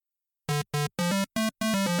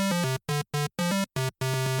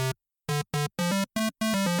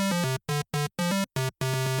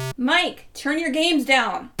Mike, turn your games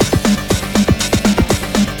down.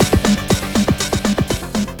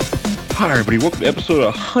 Hi, everybody. Welcome to episode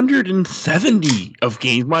 170 of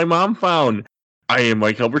Games My Mom Found. I am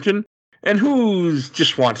Mike Elberton, and who's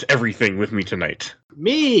just wants everything with me tonight?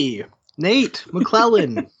 Me, Nate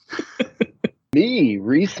McClellan. Me,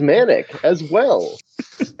 Reese Manick, as well.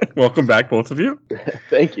 Welcome back, both of you.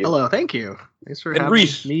 Thank you. Hello, thank you. Thanks for And having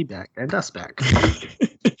Reese. me back and us back.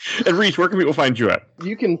 And Reese, where can people find you at?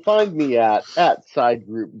 You can find me at Side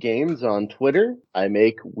Group Games on Twitter. I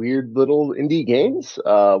make weird little indie games.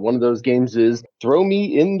 One of those games is Throw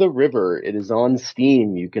Me in the River. It is on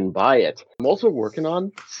Steam. You can buy it. I'm also working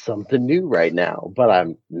on something new right now, but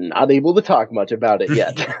I'm not able to talk much about it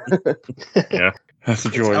yet. Yeah, that's the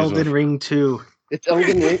It's joy. Elden Ring 2. It's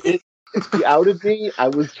Elden Ring. It's out of me. I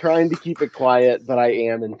was trying to keep it quiet, but I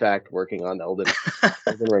am, in fact, working on Elden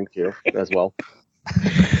Ring 2 as well.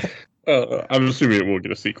 I'm assuming it will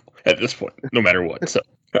get a sequel at this point, no matter what. So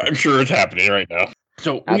I'm sure it's happening right now.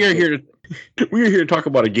 So we are here to talk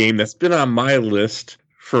about a game that's been on my list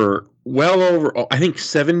for well over, I think,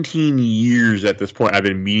 17 years at this point. I've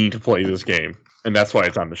been meaning to play this game, and that's why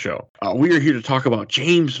it's on the show. We are here to talk about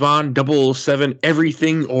James Bond 007: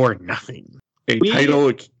 Everything or Nothing.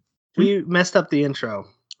 We messed up the intro.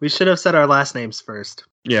 We should have said our last names first.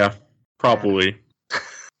 Yeah, probably.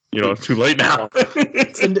 It's too late now.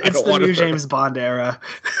 It's the new James Bond era.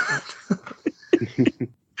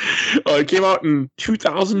 It came out in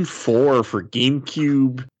 2004 for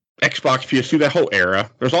GameCube, Xbox, PS2, that whole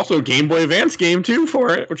era. There's also a Game Boy Advance game, too,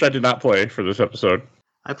 for it, which I did not play for this episode.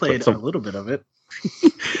 I played a little bit of it.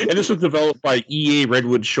 And this was developed by EA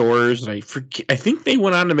Redwood Shores, and I think they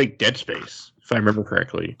went on to make Dead Space, if I remember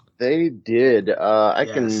correctly. They did. I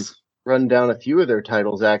can run down a few of their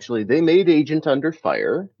titles, actually. They made Agent Under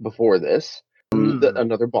Fire before this.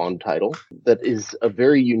 Another Bond title that is a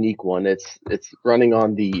very unique one. It's running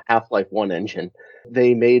on the Half-Life 1 engine.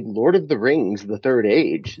 They made Lord of the Rings: The Third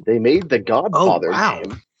Age. They made the Godfather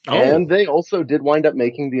game. And they also did wind up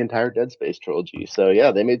making the entire Dead Space trilogy. So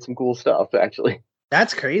yeah, they made some cool stuff, actually.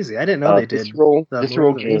 That's crazy. I didn't know they did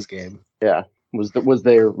Visceral Games game. Yeah, was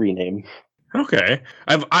their rename. Okay.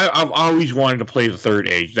 I've always wanted to play The Third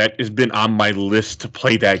Age. That has been on my list to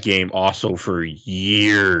play that game also for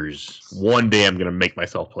years. One day I'm going to make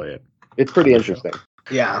myself play it. It's pretty interesting.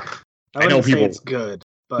 Yeah. I know people. Say it's good,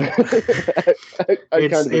 but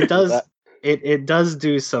it it does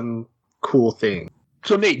do some cool things.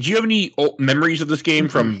 So Nate, do you have any old memories of this game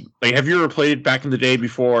from, have you ever played it back in the day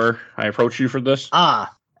before I approached you for this? I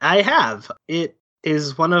have. It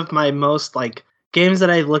is one of my most, games that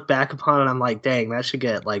I look back upon and I'm like, dang, that should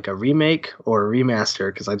get, a remake or a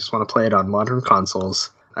remaster, because I just want to play it on modern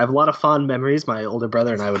consoles. I have a lot of fond memories. My older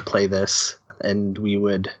brother and I would play this, and we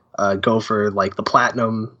would go for, the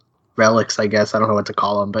platinum relics, I guess. I don't know what to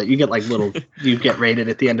call them, but you get, you get rated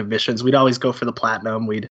at the end of missions. We'd always go for the platinum.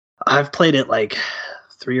 I've played it,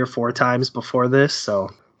 3 or 4 times before this, so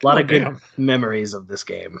a lot of good memories of this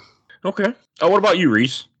game. Okay. What about you,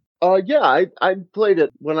 Reese? Yeah, I played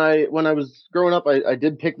it when I was growing up. I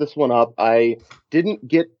did pick this one up. I didn't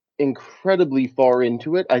get incredibly far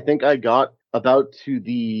into it. I think I got about to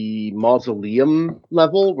the mausoleum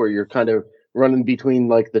level where you're kind of running between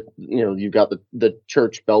you've got the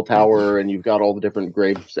church bell tower and you've got all the different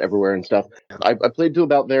graves everywhere and stuff. I played to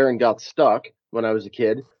about there and got stuck when I was a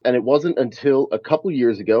kid, and it wasn't until a couple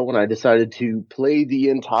years ago when I decided to play the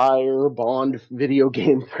entire Bond video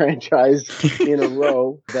game franchise in a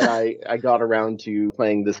row that I got around to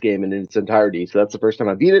playing this game in its entirety. So that's the first time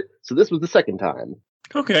I beat it. So this was the second time.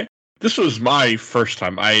 Okay. This was my first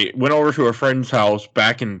time. I went over to a friend's house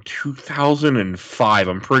back in 2005.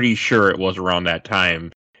 I'm pretty sure it was around that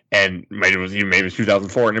time. And maybe it was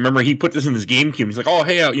 2004. And I remember he put this in his GameCube. He's like, oh,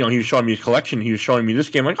 hey, he was showing me his collection. He was showing me this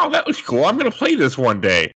game. I'm like, oh, that looks cool. I'm going to play this one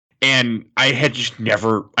day. And I had just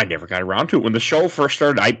never got around to it. When the show first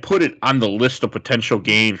started, I put it on the list of potential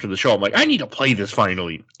games for the show. I'm like, I need to play this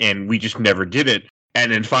finally. And we just never did it.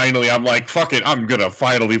 And then finally, I'm like, fuck it. I'm going to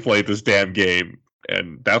finally play this damn game.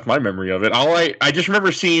 And that's my memory of it. I just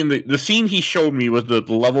remember seeing the scene he showed me was the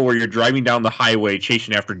level where you're driving down the highway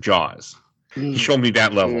chasing after Jaws. He showed me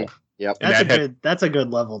that level. Yep. That's a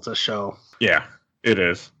good level to show. Yeah, it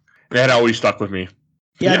is. That always stuck with me.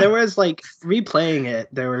 Yeah, there was replaying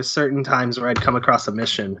it. There were certain times where I'd come across a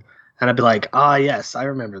mission and I'd be like, yes, I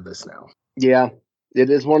remember this now. Yeah, it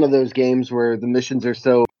is one of those games where the missions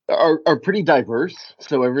are pretty diverse.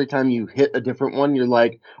 So every time you hit a different one, you're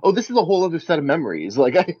like, oh, this is a whole other set of memories. I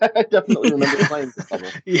definitely remember playing this level.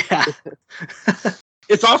 Yeah.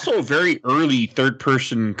 It's also a very early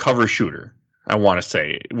third-person cover shooter, I want to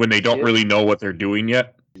say, when they don't really know what they're doing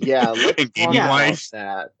yet. Yeah, let's And talk gaming about wise,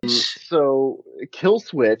 that. So, Kill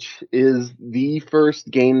Switch is the first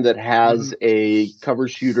game that has a cover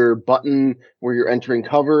shooter button where you're entering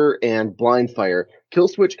cover and blind fire. Kill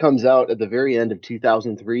Switch comes out at the very end of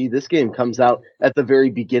 2003. This game comes out at the very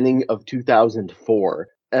beginning of 2004.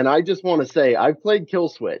 And I just want to say, I've played Kill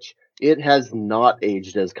Switch. It has not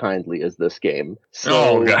aged as kindly as this game. So,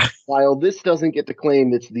 oh god, while this doesn't get to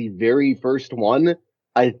claim it's the very first one,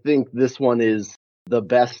 I think this one is the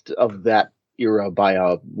best of that era by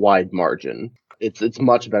a wide margin. It's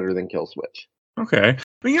much better than Kill Switch. okay.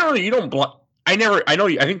 But you don't. I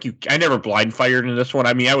never blind fired in this one.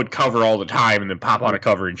 I mean, I would cover all the time and then pop out of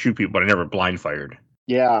cover and shoot people, but I never blind fired.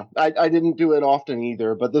 Yeah, I didn't do it often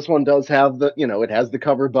either, but this one does have it has the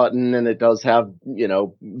cover button, and it does have,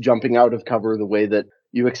 jumping out of cover the way that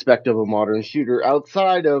you expect of a modern shooter,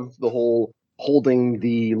 outside of the whole holding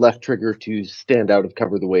the left trigger to stand out of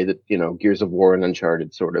cover the way that, Gears of War and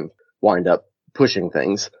Uncharted sort of wind up pushing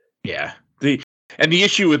things. Yeah. The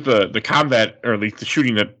issue with the combat, or at least the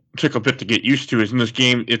shooting that took a bit to get used to, is in this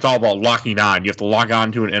game, it's all about locking on. You have to lock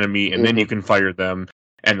on to an enemy, and then you can fire them.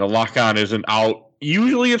 And the lock on isn't out.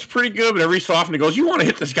 Usually it's pretty good, but every so often it goes, you want to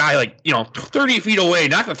hit this guy 30 feet away,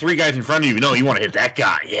 not the three guys in front of you. No, you want to hit that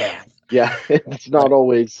guy. Yeah. Yeah, it's not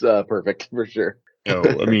always perfect, for sure. No,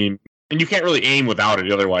 I mean, and you can't really aim without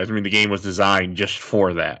it otherwise. I mean, the game was designed just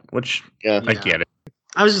for that, which I get it.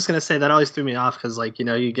 I was just going to say that always threw me off because,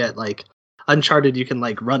 you get, Uncharted, you can,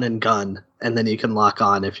 run and gun, and then you can lock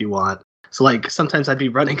on if you want. So, sometimes I'd be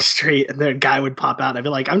running straight, and then a guy would pop out, and I'd be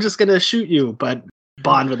like, I'm just going to shoot you, but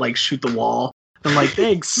Bond would, shoot the wall. I'm like,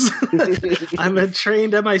 thanks. I'm a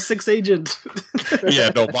trained MI6 agent. Yeah,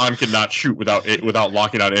 no, Bond cannot shoot without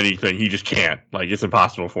locking out anything. He just can't. It's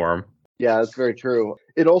impossible for him. Yeah, that's very true.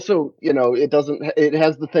 It also, it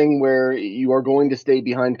has the thing where you are going to stay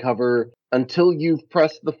behind cover until you've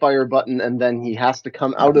pressed the fire button, and then he has to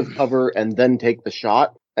come out of cover and then take the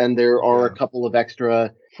shot. And there are a couple of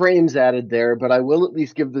extra frames added there, but I will at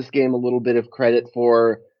least give this game a little bit of credit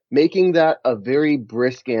for making that a very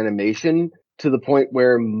brisk animation, to the point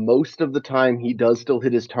where most of the time he does still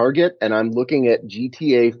hit his target. And I'm looking at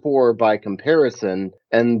GTA 4 by comparison,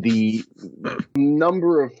 and the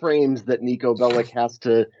number of frames that Niko Bellic has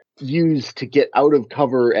to use to get out of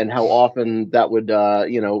cover, and how often that would,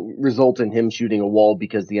 result in him shooting a wall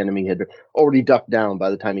because the enemy had already ducked down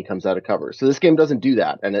by the time he comes out of cover. So this game doesn't do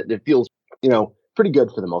that, and it feels, pretty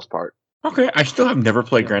good for the most part. Okay, I still have never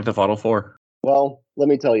played Grand Theft Auto 4. Well, let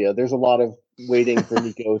me tell you, there's a lot of waiting for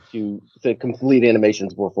Niko to complete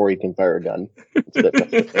animations before he can fire a gun.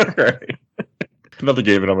 Right. Another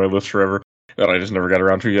game on my list forever that I just never got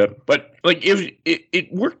around to yet. But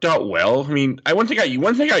it worked out well. I mean, once I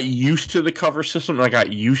got used to the cover system, and I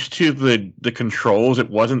got used to the controls,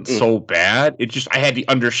 it wasn't so bad. It just, I had to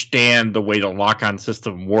understand the way the lock-on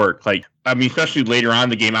system worked. Especially later on in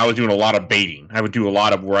the game, I was doing a lot of baiting. I would do a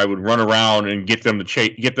lot of where I would run around and get them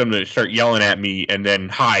to start yelling at me, and then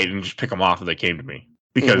hide and just pick them off if they came to me.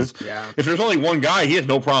 Because if there's only one guy, he has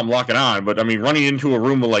no problem locking on. But, I mean, running into a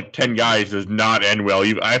room with 10 guys does not end well.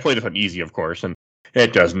 I played this on easy, of course, and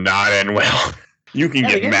it does not end well. You can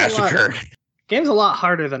get massacred. Game's a lot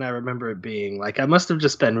harder than I remember it being. I must have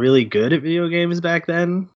just been really good at video games back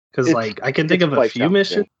then. Because, I can think of a few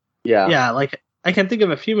missions. Yeah. Yeah, I can think of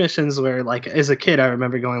a few missions where, as a kid, I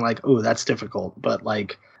remember going oh, that's difficult. But,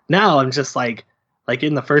 now I'm just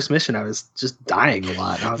in the first mission, I was just dying a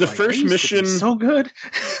lot. I was the first mission so good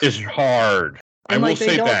is hard. And I will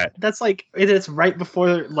say that. That's it's right before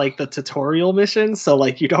the tutorial mission, so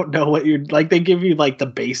you don't know what you're they give you the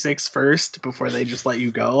basics first before they just let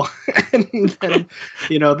you go. And then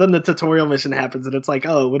then the tutorial mission happens, and it's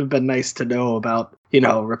oh, it would have been nice to know about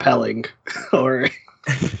rappelling or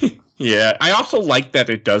Yeah, I also like that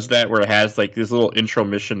it does that, where it has this little intro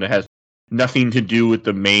mission that has nothing to do with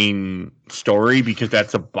the main story, because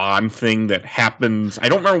that's a Bond thing that happens. I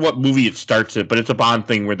don't remember what movie it starts at, but it's a Bond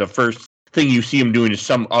thing where the first thing you see him doing is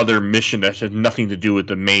some other mission that has nothing to do with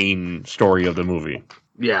the main story of the movie.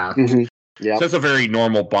 Yeah. Mm-hmm. Yeah. So that's a very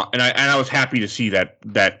normal Bond, and I was happy to see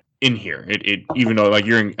that in here. It even though I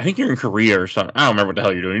think you're in Korea or something. I don't remember what the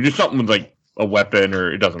hell you're doing. You do something with a weapon,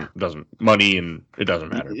 or it doesn't money, and it doesn't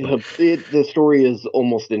matter. The story is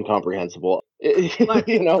almost incomprehensible.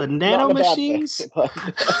 The nano machines.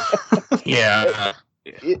 Yeah,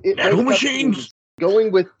 nano machines.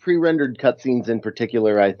 Going with pre-rendered cutscenes in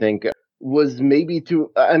particular, I think, was maybe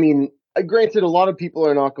too. I mean, granted, a lot of people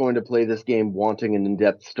are not going to play this game wanting an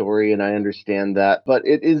in-depth story, and I understand that, but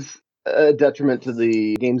it is a detriment to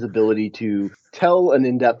the game's ability to tell an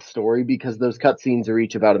in-depth story, because those cutscenes are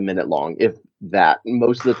each about a minute long, if that,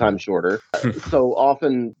 most of the time shorter. So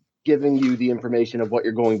often giving you the information of what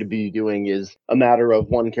you're going to be doing is a matter of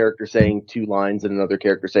one character saying 2 lines and another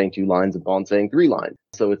character saying 2 lines and Bond saying 3 lines.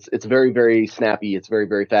 So it's very, very snappy. It's very,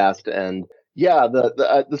 very fast. And yeah,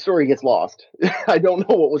 the story gets lost. I don't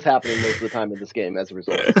know what was happening most of the time in this game as a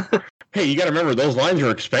result. Hey, you got to remember those lines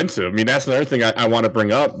are expensive. I mean, that's another thing I want to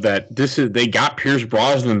bring up. That they got Pierce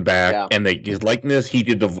Brosnan back, and his likeness. I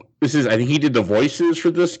think he did the voices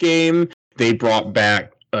for this game. They brought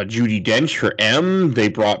back Judi Dench for M. They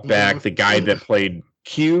brought back the guy that played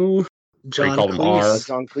Q. John Cleese.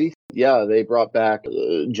 John Cleese. Yeah, they brought back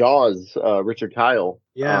Jaws, Richard Kyle.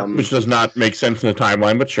 Yeah, which does not make sense in the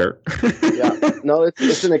timeline, but sure. Yeah, no,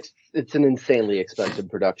 it's an insanely expensive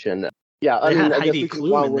production. Yeah, I mean, Heidi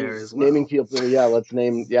Klum in there as well. Naming people, let's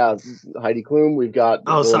name Heidi Klum. We've got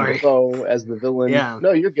sorry, Dafoe as the villain. Yeah,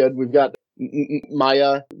 no, you're good. We've got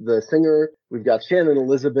Maya, the singer. We've got Shannon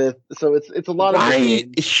Elizabeth. So it's a lot of. Why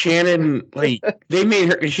is Shannon they made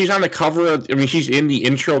her? She's on the cover of. I mean, she's in the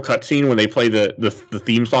intro cutscene when they play the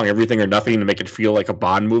theme song "Everything or Nothing" to make it feel like a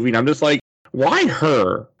Bond movie. And I'm just like, why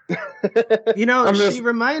her? She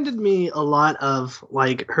reminded me a lot of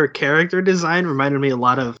her character design. Reminded me a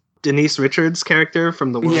lot of Denise Richards' character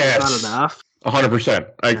from The World Is Not Enough. 100%.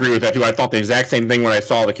 I agree with that too. I thought the exact same thing when I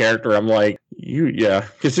saw the character. I'm like,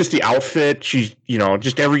 it's just the outfit. She's,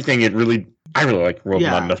 just everything. I really like World Is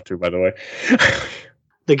Not Enough too, by the way.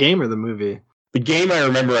 The game or the movie? The game I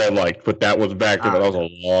remember I liked, but that was that was a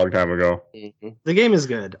long time ago. Mm-hmm. The game is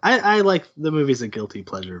good. I like the movie's a guilty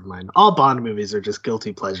pleasure of mine. All Bond movies are just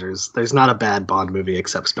guilty pleasures. There's not a bad Bond movie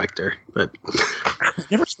except Spectre, but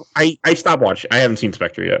I stopped watching. I haven't seen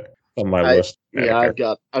Spectre yet on my list. Yeah,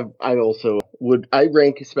 I also would. I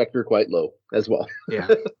rank Spectre quite low as well. Yeah,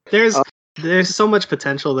 there's so much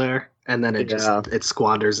potential there, and then it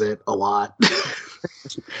squanders it a lot.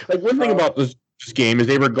 One thing about this game is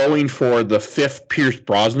they were going for the 5th Pierce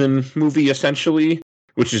Brosnan movie, essentially,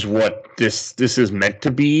 which is what this is meant to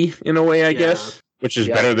be in a way, I guess. Which is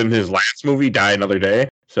better than his last movie, Die Another Day.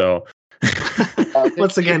 So.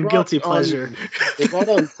 Once again, guilty pleasure. They brought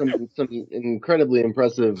on some incredibly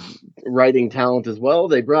impressive writing talent as well.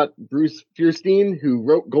 They brought Bruce Fierstein, who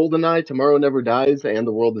wrote GoldenEye, Tomorrow Never Dies, and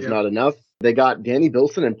The World Is Not Enough. They got Danny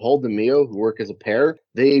Bilson and Paul DeMeo, who work as a pair.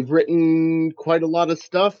 They've written quite a lot of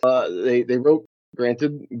stuff. They wrote,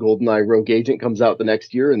 granted, GoldenEye Rogue Agent comes out the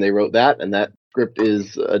next year, and they wrote that, and that script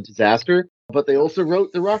is a disaster. But they also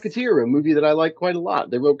wrote The Rocketeer, a movie that I like quite a lot.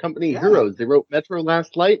 They wrote Company Heroes. They wrote Metro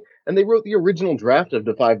Last Light, and they wrote the original draft of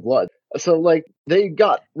Da 5 Blood. So, they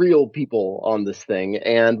got real people on this thing.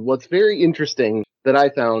 And what's very interesting that I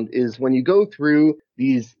found is when you go through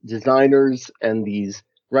these designers and these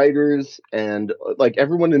writers and,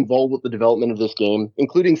 everyone involved with the development of this game,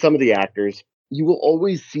 including some of the actors, you will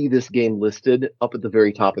always see this game listed up at the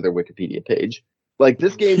very top of their Wikipedia page.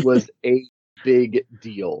 This game was a big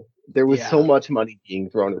deal. There was so much money being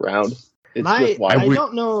thrown around. It's just wild.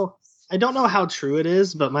 I don't know how true it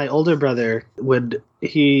is, but my older brother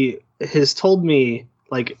has told me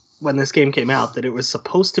when this game came out that it was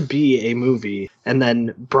supposed to be a movie, and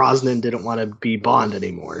then Brosnan didn't want to be Bond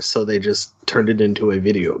anymore, so they just turned it into a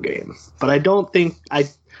video game. But I don't think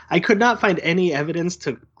I could not find any evidence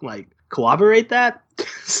to corroborate that.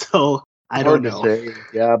 So I don't know. Hard to say.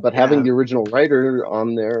 Yeah, but having the original writer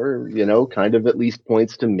on there, kind of at least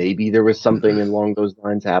points to maybe there was something along those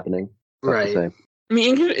lines happening. Right. I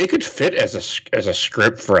mean, it could fit as a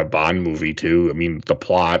script for a Bond movie too. I mean, the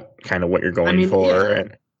plot, kind of what you're going for. Yeah.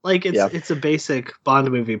 And, it's a basic Bond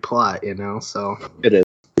movie plot, so. It is.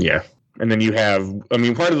 Yeah. And then you have,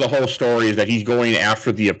 part of the whole story is that he's going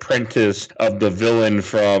after the apprentice of the villain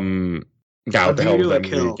from, God, what the hell was that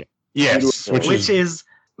movie? Yes. Which is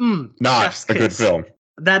not a good film.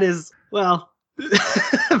 That is, well,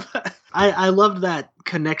 I loved that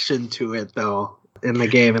connection to it, though, in the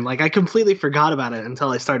game. And, I completely forgot about it until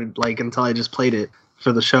I just played it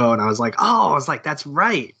for the show. And I was like, that's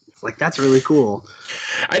right. That's really cool.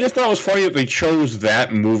 I just thought it was funny that they chose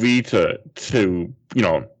that movie to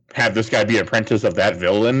have this guy be an apprentice of that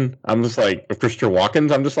villain. I'm just like, of Christopher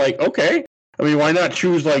Walken, I'm just like, okay. I mean, why not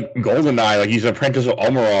choose GoldenEye, he's an apprentice of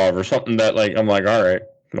Omarov or something that I'm like, all right,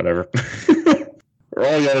 whatever. Or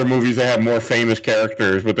all the other movies that have more famous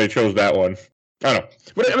characters, but they chose that one. I don't know.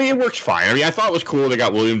 But it works fine. I thought it was cool they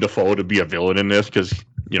got William Dafoe to be a villain in this because,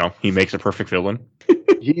 he makes a perfect villain.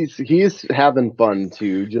 He's having fun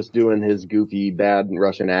too, just doing his goofy, bad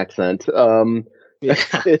Russian accent.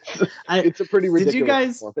 It's a pretty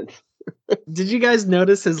ridiculous performance. Did you guys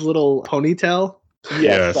notice his little ponytail?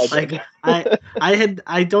 Yes.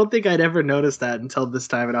 I don't think I'd ever noticed that until this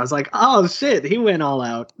time, and I was like, oh shit, he went all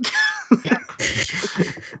out.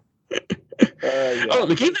 Yeah. Oh,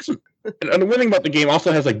 the game has. And the one thing about the game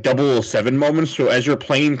also has like 007 moments. So as you're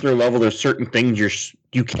playing through a level, there's certain things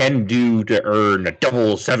you can do to earn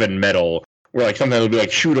a 007 medal. Where like sometimes it'll be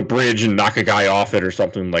like shoot a bridge and knock a guy off it or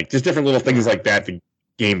something, like just different little things like that the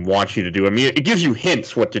game wants you to do. I mean, it gives you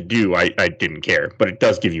hints what to do. I didn't care, but it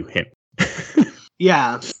does give you hints.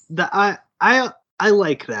 Yeah, I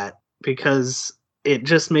like that because it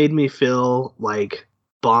just made me feel like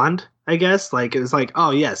Bond, I guess. Like it was like,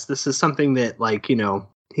 oh yes, this is something that like, you know,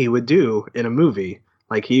 he would do in a movie.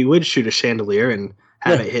 Like he would shoot a chandelier and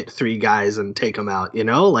have it hit 3 guys and take them out, you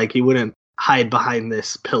know? Like he wouldn't hide behind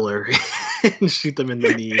this pillar and shoot them in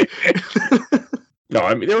the knee. No,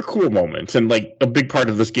 I mean, there were cool moments. And, like, a big part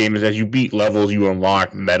of this game is as you beat levels, you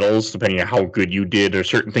unlock medals, depending on how good you did. There's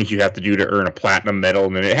certain things you have to do to earn a platinum medal.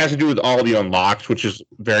 And then it has to do with all the unlocks, which is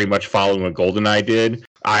very much following what GoldenEye did.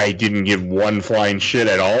 I didn't give one flying shit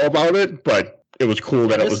at all about it, but it was cool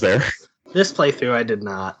that it was there. This playthrough, I did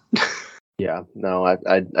not. Yeah, no,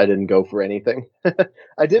 I didn't go for anything.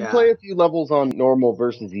 I did play a few levels on normal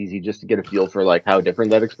versus easy just to get a feel for like how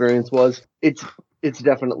different that experience was. It's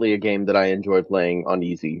definitely a game that I enjoy playing on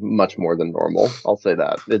easy much more than normal. I'll say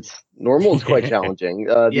that. Normal is quite challenging.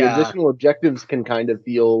 The additional objectives can kind of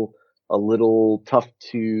feel a little tough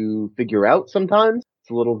to figure out sometimes. It's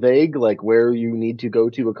a little vague, like where you need to go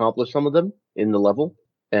to accomplish some of them in the level.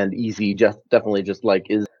 And easy definitely just like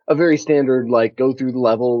is a very standard, like go through the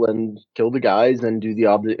level and kill the guys and do the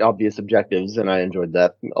obvious objectives. And I enjoyed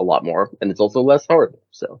that a lot more. And it's also less hard.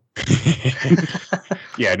 So.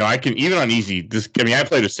 Yeah, no, I can, even on easy, I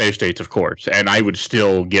played with save states, of course, and I would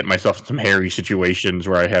still get myself in some hairy situations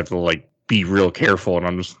where I have to, like, be real careful, and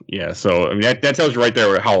I'm just, so, I mean, that tells you right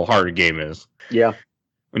there how hard a game is. Yeah.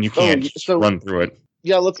 When you can't just run through it.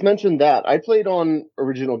 Yeah, let's mention that. I played on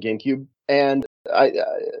original GameCube, and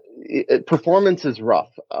performance is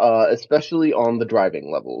rough, especially on the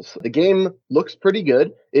driving levels. The game looks pretty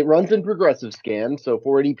good. It runs in progressive scan, so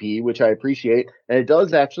 480p, which I appreciate, and it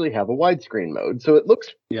does actually have a widescreen mode, so it looks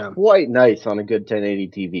quite nice on a good 1080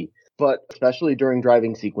 TV. But especially during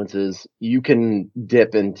driving sequences, you can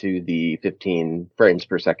dip into the 15 frames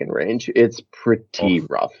per second range. It's pretty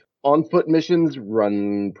rough. On-foot missions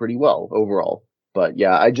run pretty well overall. But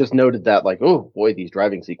yeah, I just noted that, like, oh boy, these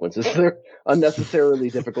driving sequences, they're unnecessarily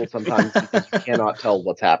difficult sometimes because you cannot tell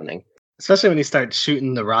what's happening. Especially when you start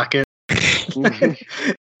shooting the rocket. I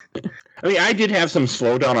mean, I did have some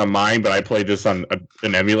slowdown on mine, but I played this on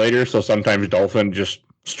an emulator, so sometimes Dolphin just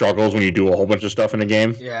struggles when you do a whole bunch of stuff in a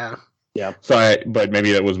game. Yeah. So, but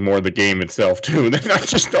maybe that was more the game itself, too, than not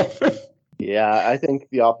just Dolphin. Yeah, I think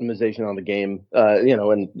the optimization on the game,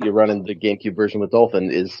 when you're running the GameCube version with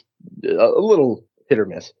Dolphin is a little hit or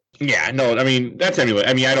miss. Yeah, no, I mean, that's emulation.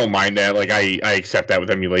 I mean, I don't mind that. Like, I accept that with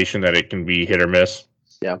emulation, that it can be hit or miss.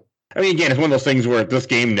 Yeah. I mean, again, it's one of those things where this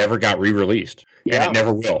game never got re-released. Yeah. And it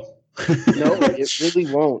never will. No, it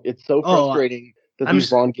really won't. It's so frustrating that these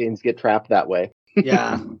Bond games get trapped that way.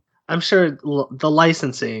 Yeah. I'm sure the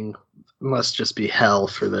licensing must just be hell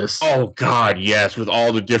for this. Oh God, yes, with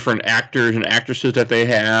all the different actors and actresses that they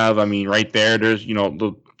have. I mean, right there's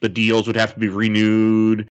the deals would have to be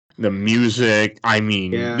renewed. The music. I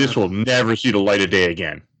mean, this will never see the light of day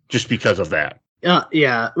again just because of that.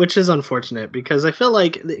 Yeah, which is unfortunate because I feel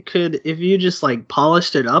like it could, if you just like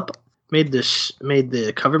polished it up, made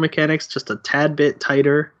the cover mechanics just a tad bit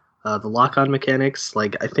tighter, the lock-on mechanics.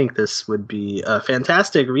 Like I think this would be a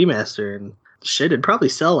fantastic remaster and. Shit, it'd probably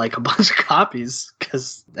sell like a bunch of copies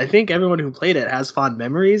because I think everyone who played it has fond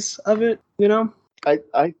memories of it, you know?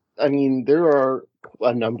 I mean, there are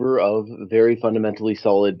a number of very fundamentally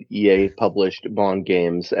solid EA published Bond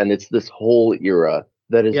games, and it's this whole era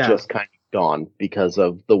that is just kind of gone because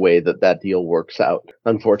of the way that deal works out,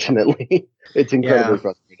 unfortunately. It's incredibly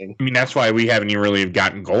frustrating. I mean, that's why we haven't even really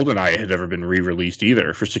gotten GoldenEye had ever been re-released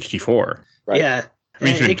either for 64. Right? Yeah. I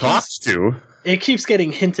mean, it's been talks to. It keeps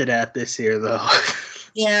getting hinted at this year, though.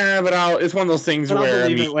 Yeah, but it's one of those things where I'll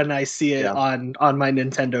believe it when I see it on my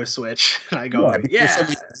Nintendo Switch. And I go,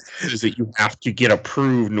 is that you have to get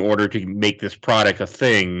approved in order to make this product a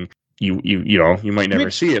thing. You might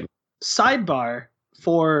never see it. Sidebar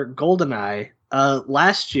for GoldenEye,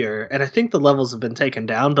 last year, and I think the levels have been taken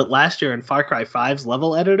down, but last year in Far Cry 5's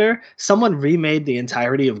level editor, someone remade the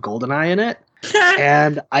entirety of GoldenEye in it,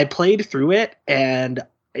 and I played through it, and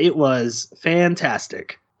it was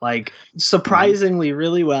fantastic. Like, surprisingly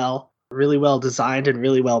really well designed and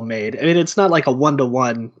really well made. I mean, it's not like a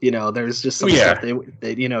 1-to-1, there's just some stuff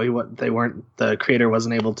the creator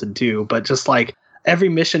wasn't able to do, but just like every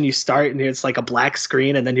mission you start and it's like a black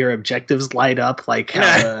screen and then your objectives light up like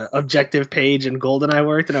how the objective page in GoldenEye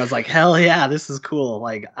worked, and I was like, hell yeah, this is cool.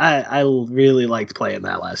 Like I really liked playing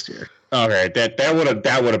that last year. Okay,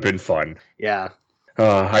 that would have been fun. Yeah.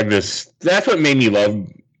 That's what made me love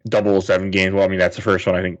 007 games. Well, I mean, that's the first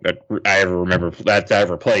one I think that I ever remember that I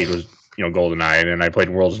ever played was, GoldenEye, and then I played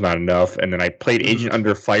World Is Not Enough, and then I played Agent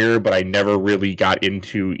Under Fire, but I never really got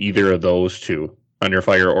into either of those two, Under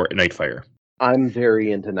Fire or Nightfire. I'm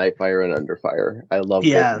very into Nightfire and Under Fire. I love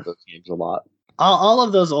both of those games a lot. All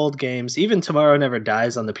of those old games, even Tomorrow Never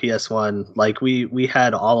Dies on the PS1, like we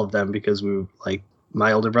had all of them because we like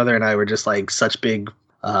my older brother and I were just like such big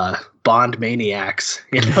Bond maniacs,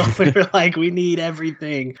 we were like, we need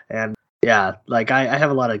everything. And yeah, like I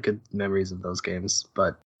have a lot of good memories of those games.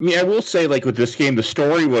 But I will say, like with this game, the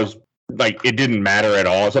story was like it didn't matter at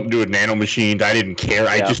all. Something to do with nanomachines. I didn't care.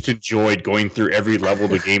 Yeah. I just enjoyed going through every level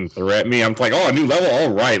the game threw at me. I'm like, oh, a new level,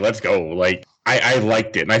 all right, let's go. Like I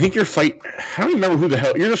liked it. And I think I don't remember who the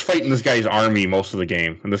hell you're just fighting this guy's army most of the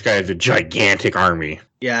game. And this guy has a gigantic army.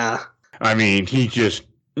 Yeah. I mean, he's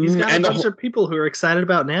got a bunch of people who are excited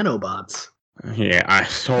about nanobots. Yeah,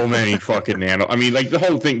 so many fucking nano. I mean, like the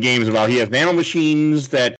whole game is about he has nanomachines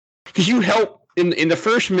that because you help in the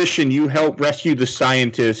first mission, you help rescue the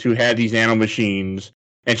scientists who had these nanomachines,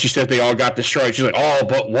 and she said they all got destroyed. She's like, oh,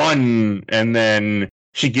 but one, and then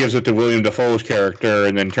she gives it to William Dafoe's character,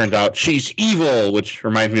 and then turns out she's evil, which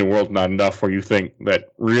reminds me of World's Not Enough, where you think that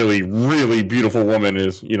really, really beautiful woman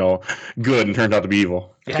is, good and turns out to be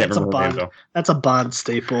evil. Yeah, I can't remember her name, though. That's a Bond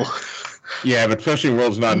staple. Yeah, but especially in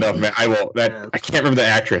World's Not Enough, man. I can't remember the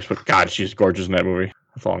actress, but God, she's gorgeous in that movie.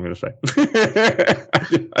 That's all I'm going to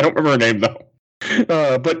say. I don't remember her name, though.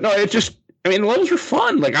 But no, the levels were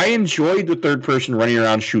fun. Like, I enjoyed the third person running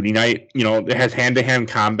around shooting. It has hand-to-hand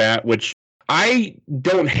combat, which I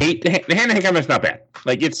don't hate. The hand-to-hand combat's not bad.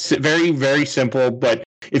 Like, it's very, very simple, but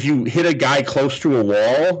if you hit a guy close to a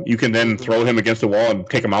wall, you can then throw him against the wall and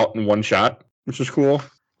take him out in one shot, which is cool.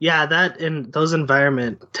 Yeah, that and those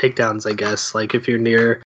environment takedowns, I guess. Like, if you're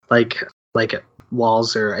near, like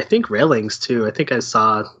walls or I think railings too. I think I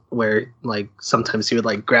saw where like sometimes you would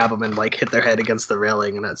like grab them and like hit their head against the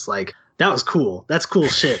railing, and that's like that was cool. That's cool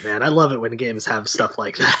shit, man. I love it when games have stuff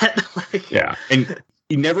like that. Yeah, and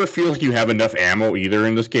you never feel like you have enough ammo either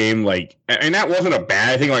in this game. Like, and that wasn't a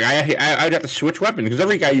bad thing. Like I'd have to switch weapons because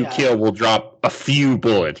every guy you kill will drop a few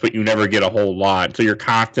bullets, but you never get a whole lot. So you're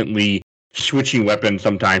constantly switching weapons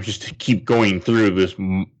sometimes just to keep going through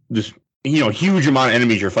this huge amount of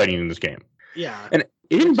enemies you're fighting in this game. Yeah. And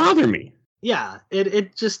it didn't bother me. Yeah.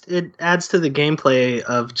 It adds to the gameplay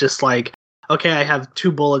of just like, okay, I have 2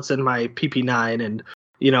 bullets in my PP9 and,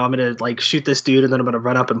 I'm going to like shoot this dude and then I'm going to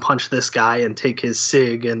run up and punch this guy and take his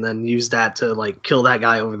SIG and then use that to like kill that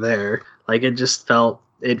guy over there. Like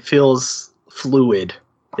it feels fluid.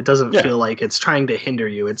 It doesn't feel like it's trying to hinder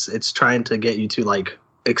you. It's trying to get you to like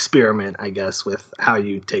experiment, I guess, with how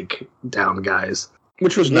you take down guys.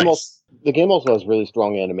 Which was nice. The game also has really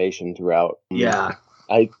strong animation throughout. Yeah.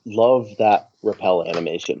 I love that rappel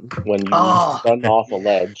animation. When you run off a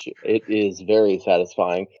ledge, it is very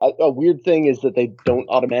satisfying. A weird thing is that they don't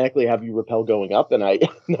automatically have you rappel going up, and I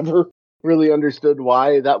never really understood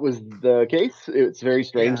why that was the case. It's very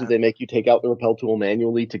strange that they make you take out the rappel tool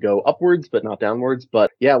manually to go upwards, but not downwards.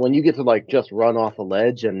 But yeah, when you get to like just run off a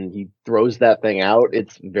ledge and he throws that thing out,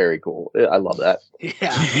 it's very cool. I love that.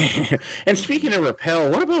 Yeah. And speaking of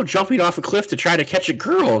rappel, what about jumping off a cliff to try to catch a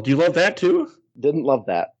girl? Do you love that too? Didn't love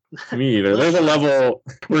that. Me either. There's a level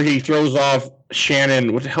where he throws off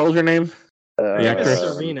Shannon. What the hell is her name? The actress?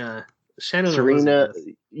 Serena. Shannon Serena,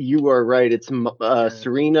 Elizabeth. You are right. It's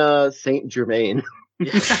Serena Saint Germain. But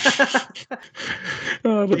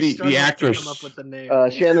the actress,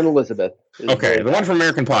 Shannon Elizabeth. Okay, the one from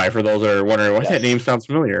American Pie. For those that are wondering, why that name sounds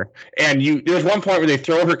familiar. And there's one point where they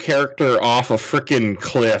throw her character off a freaking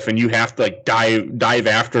cliff, and you have to like dive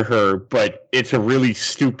after her. But it's a really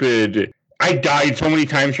stupid. I died so many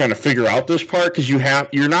times trying to figure out this part because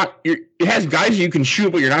it has guys you can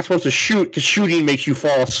shoot, but you're not supposed to shoot because shooting makes you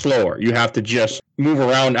fall slower. You have to just move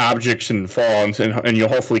around objects and fall, and you'll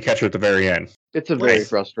hopefully catch her at the very end. It's a very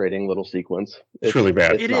frustrating little sequence. It's really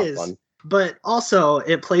bad. It is, fun. But also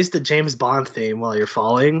it plays the James Bond theme while you're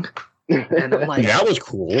falling, and I'm like, that was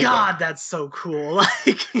cool. God, that's so cool!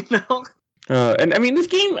 Like, And I mean, this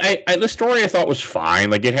game, the story I thought was fine.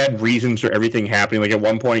 Like, it had reasons for everything happening. Like, at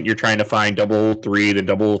one point, you're trying to find 003, then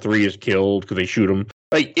 003 is killed because they shoot him.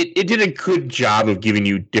 Like, it did a good job of giving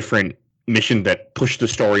you different, mission that pushed the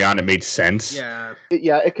story on. It made sense. Yeah.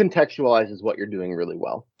 It contextualizes what you're doing really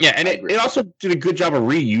well. Yeah, and it also did a good job of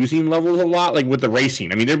reusing levels a lot, like with the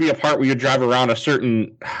racing. I mean, there'd be a part where you drive around a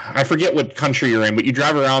certain, I forget what country you're in, but you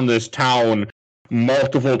drive around this town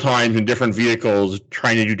multiple times in different vehicles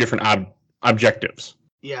trying to do different objectives.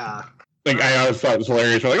 Yeah. Like, I always thought it was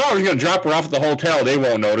hilarious. We're like, oh, we're going to drop her off at the hotel. They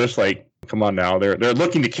won't notice. Like, come on now. They're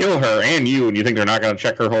looking to kill her and you think they're not going to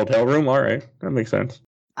check her hotel room? All right. That makes sense.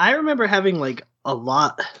 I remember having like a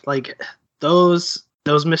lot, like those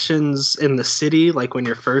missions in the city, like when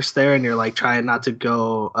you're first there and you're like trying not to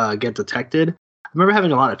go get detected. I remember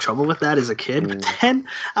having a lot of trouble with that as a kid, but then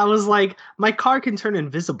I was like, my car can turn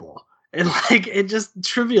invisible. And like it just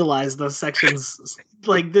trivialized those sections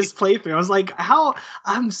like this playthrough. I was like, how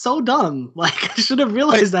I'm so dumb. Like I should have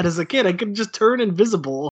realized that as a kid. I could just turn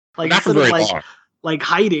invisible. Like not for very long. Like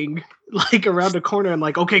hiding like around a corner and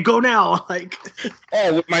like, okay, go now. Like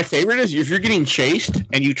oh, my favorite is if you're getting chased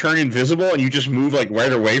and you turn invisible and you just move like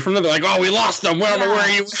right away from them, they're like, oh, we lost them. Where are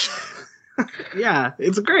you? Yeah,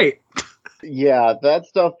 it's great. Yeah, that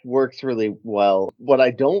stuff works really well. What I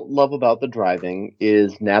don't love about the driving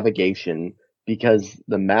is navigation, because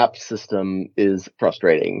the map system is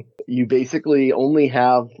frustrating. You basically only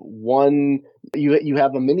have you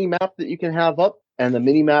have a mini map that you can have up, and the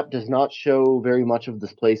mini map does not show very much of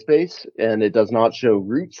display space, and it does not show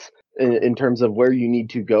routes in terms of where you need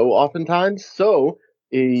to go oftentimes. So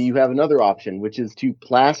you have another option, which is to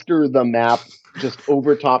plaster the map just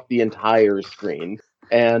over top the entire screen.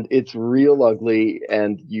 And it's real ugly,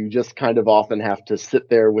 and you just kind of often have to sit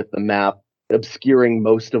there with the map obscuring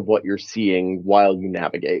most of what you're seeing while you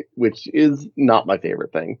navigate, which is not my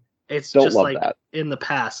favorite thing. It's Don't just love like that. In the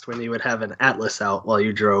past when you would have an atlas out while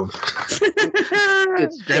you drove.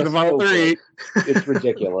 It's Grand Theft Auto 3. It's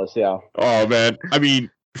ridiculous, yeah. Oh, man. I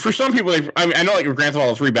mean, for some people, I know like with Grand Theft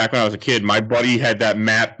Auto 3 back when I was a kid, my buddy had that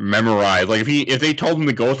map memorized. Like if they told him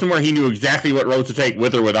to go somewhere, he knew exactly what road to take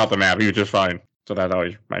with or without the map. He was just fine. So that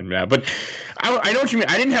always reminded me of that. But I know what you mean.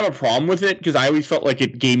 I didn't have a problem with it because I always felt like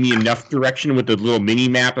it gave me enough direction with the little mini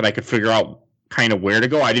map that I could figure out kind of where to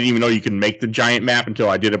go. I didn't even know you could make the giant map until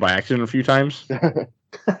I did it by accident a few times. So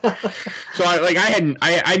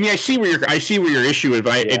I see where your issue is,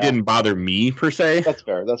 but it didn't bother me per se. That's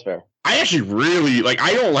fair. I actually really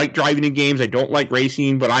I don't like driving in games. I don't like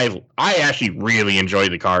racing, but I actually really enjoy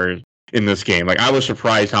the cars in this game. Like I was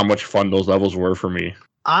surprised how much fun those levels were for me.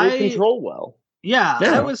 They control well. Yeah.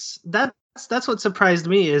 That's what surprised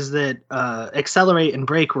me is that accelerate and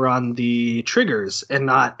brake were on the triggers and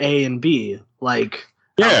not A and B. Like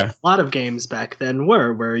a lot of games back then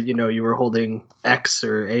were, where you were holding X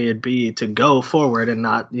or A and B to go forward and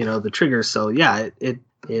not the triggers. So yeah, it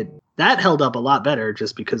that held up a lot better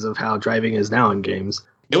just because of how driving is now in games.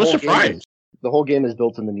 It was surprising. The whole game is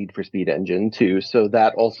built in the Need for Speed engine too, so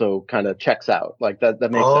that also kind of checks out. Like that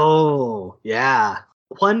makes sense. Oh yeah.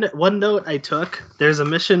 One note I took, there's a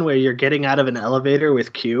mission where you're getting out of an elevator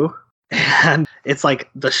with Q, and it's like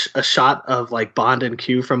a shot of like Bond and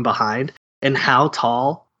Q from behind, and how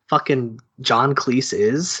tall fucking John Cleese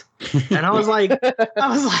is. And I was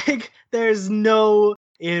like, there's no,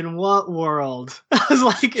 in what world? I was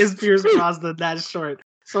like, is Pierce Brosnan that short?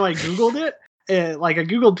 So I Googled it. I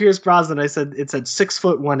Googled Pierce Brosnan. It said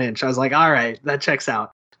 6'1". I was like, all right, that checks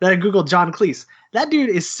out. Then I Googled John Cleese. That dude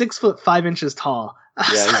is 6'5" tall. I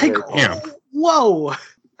was like, whoa!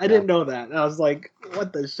 I didn't know that. I was like,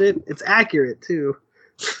 what the shit? It's accurate too.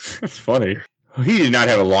 That's funny. He did not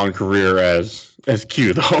have a long career as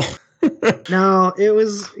Q though. No, it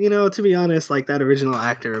was, to be honest, like that original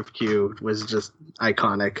actor of Q was just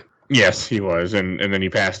iconic. Yes, he was, and then he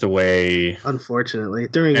passed away. Unfortunately,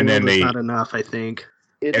 during and then not enough, I think.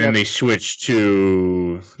 Then they switched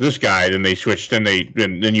to this guy. Then they switched. Then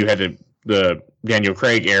you had the Daniel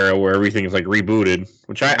Craig era where everything is like rebooted,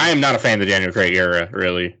 which I am not a fan of the Daniel Craig era,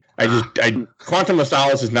 really. Quantum of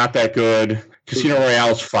Solace is not that good. Casino Royale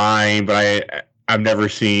is fine, but I've never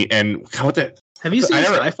seen. And what the? Have you seen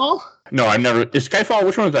Skyfall? No, I've never. Is Skyfall?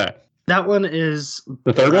 Which one is that? That one is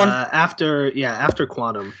the third one after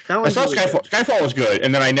Quantum. That one. I saw Skyfall. Skyfall was good,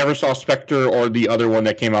 and then I never saw Spectre or the other one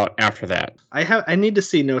that came out after that. I need to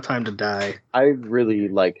see No Time to Die. I really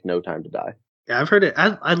like No Time to Die. Yeah, I've heard it.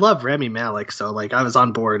 I love Rami Malek, so like I was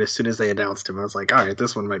on board as soon as they announced him. I was like, all right,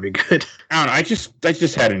 this one might be good. I don't know. I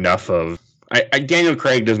just had enough of. Daniel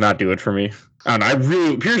Craig does not do it for me. I don't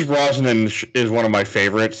know. Pierce Brosnan is one of my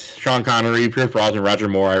favorites. Sean Connery, Pierce Brosnan, Roger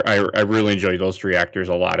Moore. I really enjoy those three actors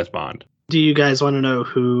a lot as Bond. Do you guys want to know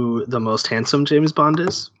who the most handsome James Bond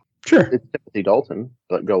is? Sure. It's Timothy Dalton,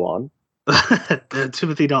 but go on.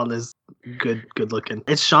 Timothy Dalton is good looking.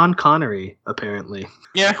 It's Sean Connery, apparently.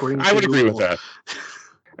 Yeah, According I to would agree with Google. that.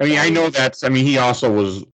 I mean, I know that's. I mean, he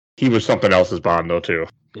was something else's Bond though too.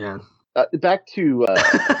 Yeah. Back to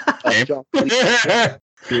John Cleese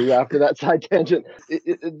too, after that side tangent.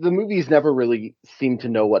 The movies never really seemed to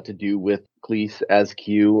know what to do with Cleese as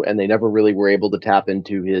Q, and they never really were able to tap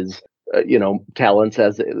into his talents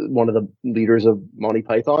as one of the leaders of Monty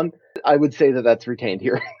Python. I would say that that's retained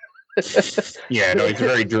here. Yeah, no, he's a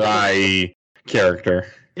very dry character.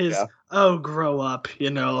 Grow up,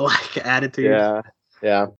 like attitude.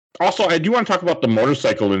 Yeah. Also, I do want to talk about the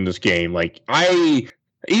motorcycle in this game. Like,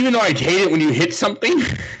 even though I hate it when you hit something,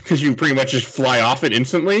 because you pretty much just fly off it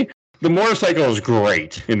instantly, the motorcycle is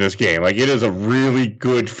great in this game. Like, it is a really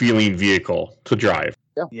good feeling vehicle to drive.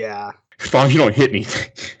 Yeah. As long as you don't hit anything.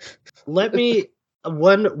 Let me.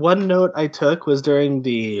 One note I took was during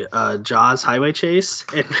the Jaws highway chase,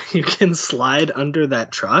 and you can slide under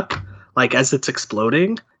that truck, like as it's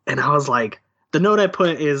exploding. And I was like, the note I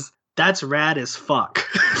put is, that's rad as fuck.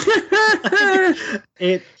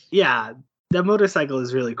 That motorcycle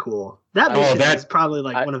is really cool. That mission is probably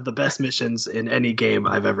one of the best missions in any game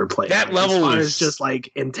I've ever played. That level as far is as just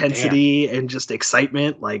like intensity and just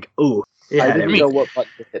excitement. Like, I didn't know what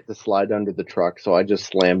button to hit to slide under the truck, so I just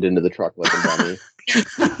slammed into the truck like a dummy.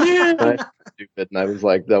 Stupid, and I was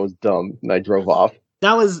like, that was dumb, and I drove off.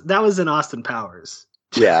 That was in Austin Powers.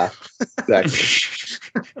 Yeah, exactly.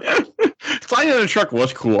 Sliding on a truck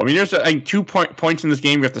was cool. I mean, there's 2 points in this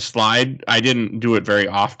game you have to slide. I didn't do it very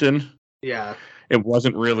often. Yeah. It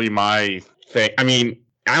wasn't really my thing. I mean,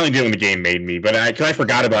 I only did it when the game made me, but I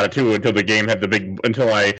forgot about it too until the game had I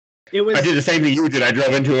did the same thing you did. I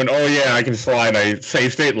drove into it and, I can slide. I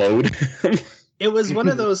save state load. It was one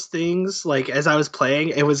of those things, like, as I was playing,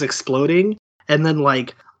 it was exploding, and then,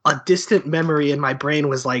 like, a distant memory in my brain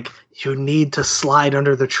was like, you need to slide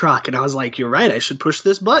under the truck. And I was like, you're right, I should push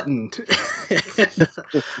this button.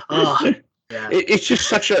 Yeah. It's just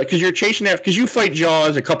because you're chasing that, because you fight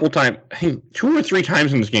Jaws a couple times, I think 2 or 3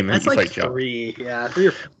 times in this game. That's you like fight Jaws. 3,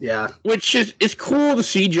 yeah. Which is cool to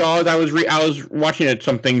see Jaws. I was watching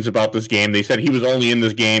some things about this game. They said he was only in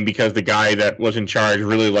this game because the guy that was in charge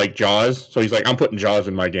really liked Jaws. So he's like, I'm putting Jaws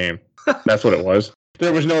in my game. That's what it was.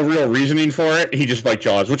 There was no real reasoning for it. He just liked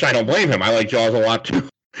Jaws, which I don't blame him. I like Jaws a lot too.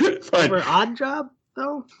 Over Odd Job,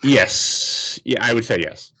 though? Yes. Yeah, I would say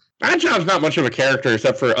yes. Odd Job's not much of a character,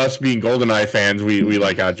 except for us being GoldenEye fans. We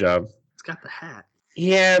like Odd Job. He's got the hat.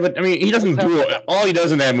 Yeah, but I mean, he doesn't do it. All he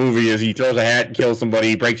does in that movie is he throws a hat and kills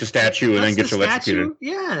somebody, breaks a statue, and then gets electrocuted.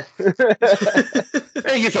 Yeah. And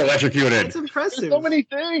he gets electrocuted. That's impressive. There's so many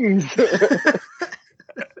things.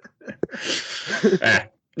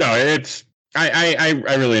 No, it's... I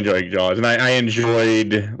really enjoyed Jaws, and I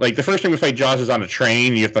enjoyed, like, the first time we fight Jaws is on a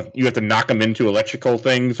train. You have to knock him into electrical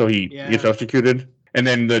things so he gets electrocuted. And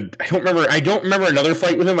then I don't remember another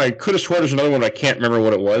fight with him. I could have sworn there's another one, but I can't remember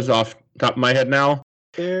what it was off the top of my head now.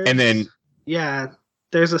 There's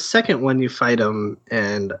a second one you fight him,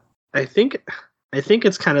 and I think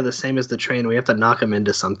it's kind of the same as the train. We have to knock him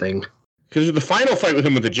into something. Because the final fight with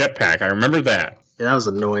him with the jetpack, I remember that. Yeah, that was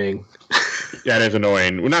annoying. That is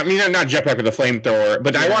annoying. Well, not jetpack with the flamethrower,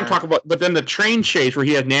 but I want to talk about. But then the train chase where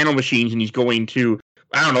he has nanomachines and he's going to.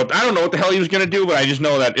 I don't know what the hell he was going to do, but I just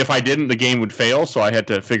know that if I didn't, the game would fail, so I had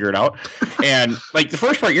to figure it out. And like the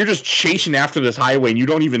first part, you're just chasing after this highway, and you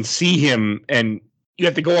don't even see him, and you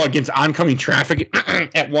have to go against oncoming traffic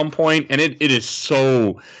at one point, and it's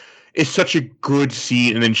such a good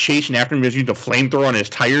scene. And then chasing after him, using the flamethrower on his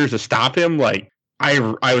tires to stop him. Like I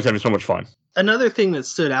was having so much fun. Another thing that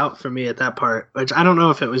stood out for me at that part, which I don't know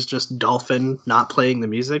if it was just Dolphin not playing the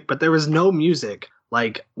music, but there was no music.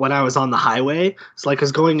 Like when I was on the highway, it's like I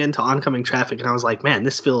was going into oncoming traffic, and I was like, man,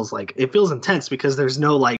 this feels intense because there's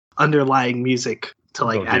no like underlying music to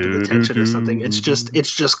like add to the tension or something. It's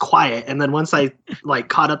just quiet. And then once I like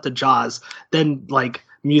caught up to Jaws, then like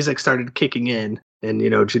music started kicking in, and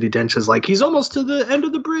Judi Dench is like, he's almost to the end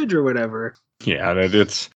of the bridge or whatever. Yeah,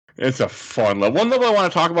 it's a fun level. One level I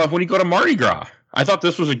want to talk about is when you go to Mardi Gras. I thought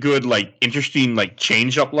this was a good, like, interesting, like,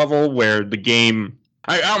 change-up level where the game...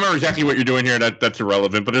 I don't remember exactly what you're doing here. That's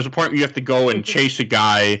irrelevant. But there's a point where you have to go and chase a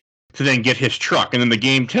guy to then get his truck. And then the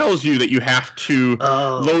game tells you that you have to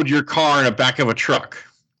load your car in the back of a truck.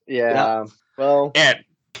 Yeah. Well... And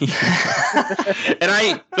the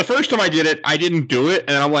first time I did it, I didn't do it.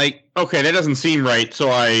 And I'm like, okay, that doesn't seem right.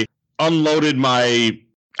 So I unloaded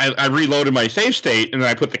I reloaded my save state, and then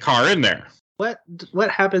I put the car in there. What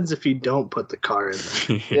happens if you don't put the car in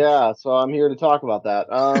there? Yeah, so I'm here to talk about that.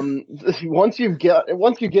 Once you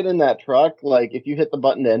get in that truck, like if you hit the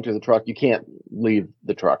button to enter the truck, you can't leave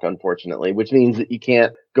the truck, unfortunately, which means that you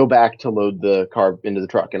can't go back to load the car into the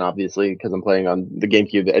truck. And obviously, because I'm playing on the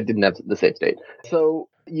GameCube, it didn't have the save state. So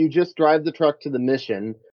you just drive the truck to the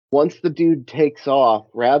mission. Once the dude takes off,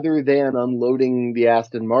 rather than unloading the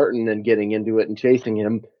Aston Martin and getting into it and chasing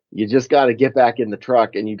him, you just got to get back in the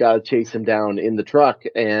truck and you got to chase him down in the truck.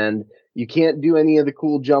 And you can't do any of the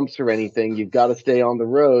cool jumps or anything. You've got to stay on the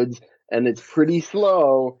roads, and it's pretty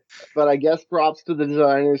slow. But I guess props to the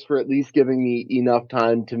designers for at least giving me enough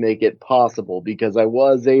time to make it possible, because I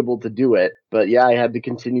was able to do it. But yeah, I had to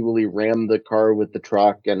continually ram the car with the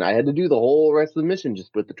truck, and I had to do the whole rest of the mission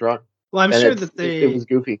just with the truck. Well, I'm sure that it was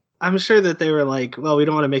goofy. I'm sure that they were like, well, we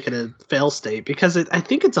don't want to make it a fail state, because I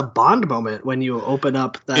think it's a Bond moment when you open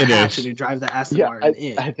up the hatch and you drive the Aston Martin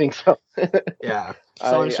in. I think so. Yeah.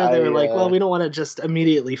 So I'm sure they were like, well, we don't want to just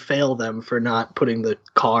immediately fail them for not putting the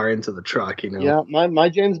car into the truck, you know? Yeah, my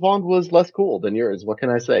James Bond was less cool than yours. What can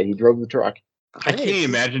I say? He drove the truck. I can't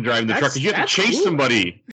imagine driving the truck because you have to chase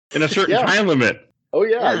somebody in a certain time limit. Oh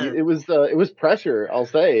yeah, it was pressure. I'll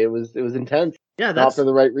say it was intense. Yeah, not for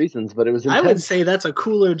the right reasons, but it was intense. I would say that's a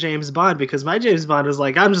cooler James Bond, because my James Bond was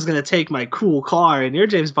like, I'm just going to take my cool car, and your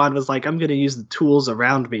James Bond was like, I'm going to use the tools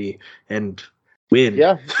around me and win.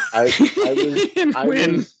 Yeah, I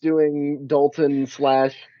was doing Dalton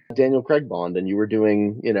 / Daniel Craig Bond, and you were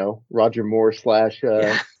doing, Roger Moore /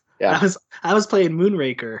 yeah. I was playing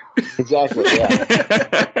Moonraker. Exactly.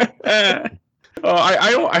 Yeah.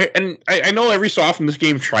 I know every so often this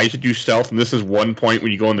game tries to do stealth, and this is one point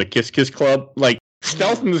when you go in the Kiss Kiss Club. Like,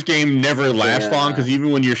 stealth in this game never lasts long, because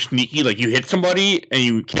even when you're sneaky, like, you hit somebody and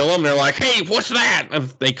you kill them, they're like, hey, what's that? And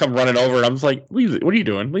they come running over, and I'm just like, what are you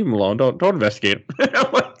doing? Leave them alone. Don't investigate.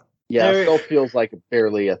 Yeah, stealth feels like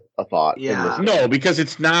barely a thought. Yeah. No, because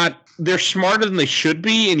it's not. They're smarter than they should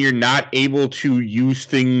be, and you're not able to use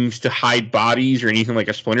things to hide bodies or anything like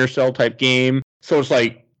a Splinter Cell type game. So it's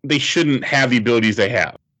like, they shouldn't have the abilities they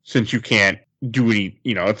have, since you can't do any,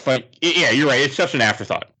 it's like, yeah, you're right. It's just an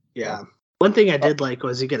afterthought. Yeah. One thing I did like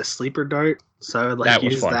was you get a sleeper dart. So I would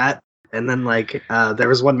use that. And then there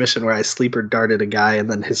was one mission where I sleeper darted a guy, and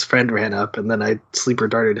then his friend ran up, and then I sleeper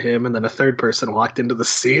darted him, and then a third person walked into the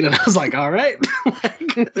scene, and I was like, all right.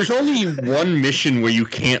 There's only one mission where you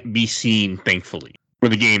can't be seen, thankfully, where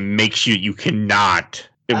the game makes you cannot,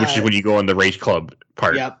 which is when you go in the race club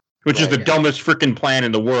part. Yep. Which is the dumbest freaking plan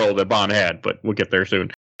in the world that Bond had, but we'll get there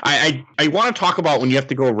soon. I want to talk about when you have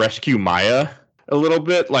to go rescue Maya a little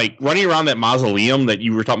bit, like running around that mausoleum that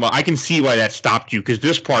you were talking about. I can see why that stopped you, because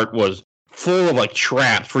this part was full of like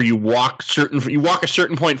traps where you walk a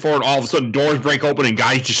certain point forward, all of a sudden doors break open and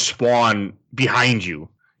guys just spawn behind you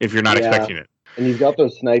if you're not expecting it. And you've got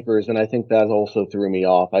those snipers, and I think that also threw me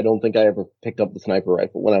off. I don't think I ever picked up the sniper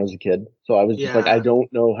rifle when I was a kid, so I was just like, I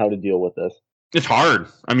don't know how to deal with this. It's hard.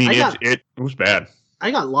 I mean, it was bad. I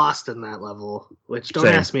got lost in that level, which don't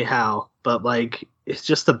ask me how, but like, it's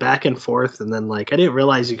just the back and forth. And then like, I didn't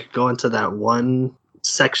realize you could go into that one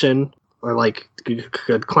section, or like you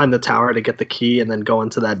could climb the tower to get the key and then go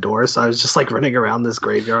into that door. So I was just like running around this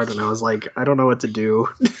graveyard, and I was like, I don't know what to do.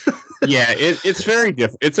 Yeah, it's very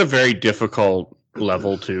it's a very difficult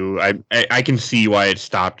level too. I can see why it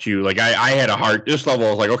stopped you. Like I had this level. I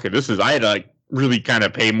was like, okay, I had to like really kind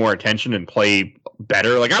of pay more attention and play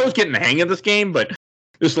better. Like, I was getting the hang of this game, but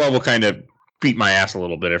this level kind of beat my ass a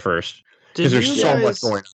little bit at first, because there's so much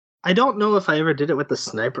going on. I don't know if I ever did it with the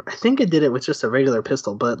sniper. I think I did it with just a regular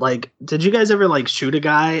pistol, but like, did you guys ever like shoot a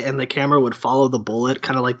guy and the camera would follow the bullet,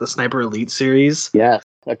 kind of like the Sniper Elite series? Yeah,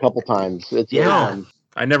 a couple times.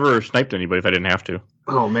 I never sniped anybody if I didn't have to.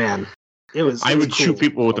 Oh man, I would cool. Shoot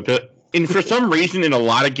people with the pistol, and for some reason in a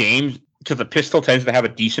lot of games, because the pistol tends to have a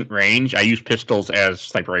decent range, I use pistols as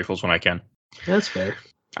sniper rifles when I can. That's fair.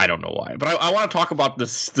 I don't know why, but I want to talk about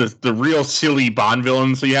the real silly Bond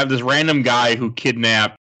villain. So you have this random guy who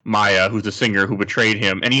kidnapped Maya, who's the singer, who betrayed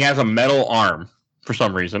him, and he has a metal arm for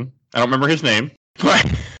some reason. I don't remember his name,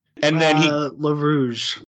 and then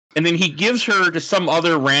LaRouge. And then he gives her to some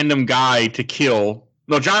other random guy to kill.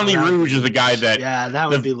 No, John Lee Rouge is the guy that. Yeah, that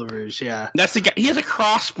would be LaRouge. Yeah, that's the guy. He has a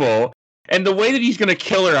crossbow. And the way that he's going to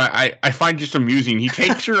kill her, I find just amusing. He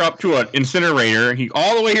takes her up to an incinerator.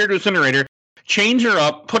 All the way here to an incinerator, chains her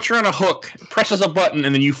up, puts her on a hook, presses a button,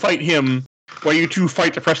 and then you fight him while you two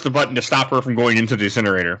fight to press the button to stop her from going into the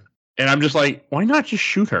incinerator. And I'm just like, why not just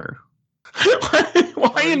shoot her?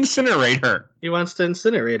 Why incinerate her? He wants to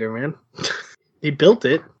incinerate her, man. He built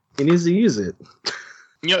it. He needs to use it.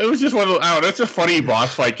 It was just one of those, I don't know, it's a funny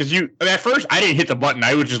boss fight because at first I didn't hit the button.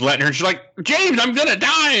 I was just letting her, and she's like, James, I'm going to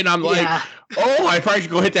die. And I'm like, oh, I probably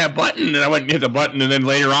should go hit that button. And I went and hit the button. And then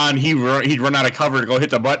later on, he'd run out of cover to go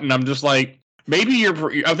hit the button. I'm just like, I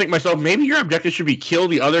think myself, maybe your objective should be kill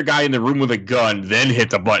the other guy in the room with a gun, then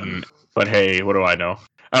hit the button. But hey, what do I know?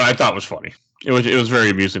 I thought it was funny. It was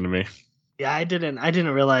very amusing to me. Yeah, I didn't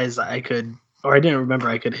realize I could, or I didn't remember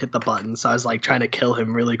I could hit the button. So I was like trying to kill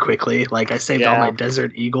him really quickly. Like I saved all my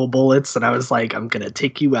Desert Eagle bullets, and I was like, I'm gonna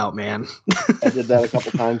take you out, man. I did that a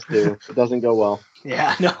couple times too. It doesn't go well.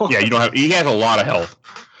 Yeah, no. Yeah, he has a lot of health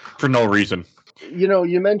for no reason.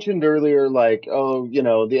 You mentioned earlier, like,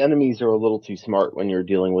 the enemies are a little too smart when you're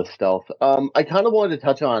dealing with stealth. I kind of wanted to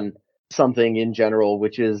touch on something in general,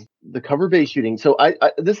 which is the cover-based shooting. So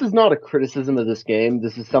this is not a criticism of this game.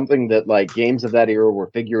 This is something that like games of that era were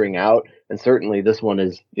figuring out, and certainly this one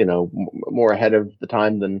is, more ahead of the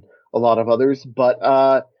time than a lot of others.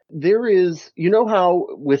 But there is, how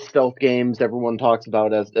with stealth games, everyone talks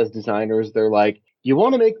about as designers, they're like, you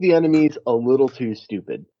want to make the enemies a little too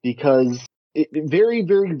stupid because very,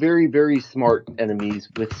 very, very, very smart enemies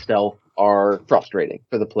with stealth are frustrating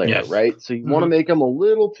for the player, right? So you want to make them a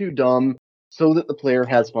little too dumb so that the player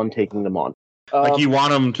has fun taking them on. Like you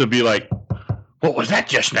want them to be like, what was that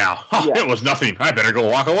just now? Oh, It was nothing. I better go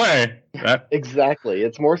walk away. Exactly.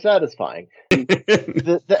 It's more satisfying.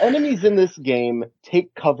 The enemies in this game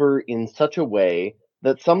take cover in such a way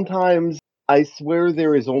that sometimes I swear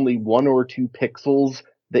there is only 1 or 2 pixels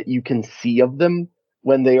that you can see of them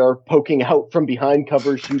when they are poking out from behind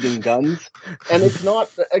cover shooting guns. And it's not,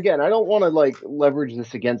 again, I don't want to like leverage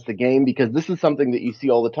this against the game because this is something that you see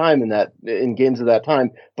all the time in games of that time,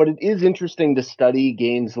 but it is interesting to study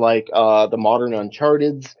games like the modern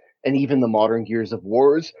Uncharted's and even the modern Gears of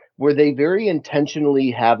Wars, where they very intentionally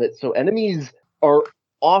have it so enemies are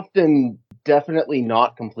often definitely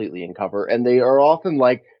not completely in cover, and they are often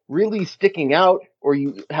like really sticking out, or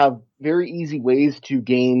you have very easy ways to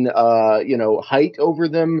gain, height over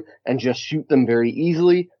them and just shoot them very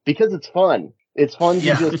easily because it's fun. It's fun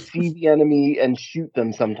to just see the enemy and shoot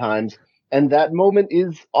them sometimes. And that moment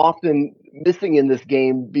is often missing in this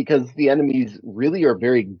game because the enemies really are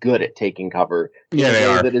very good at taking cover in a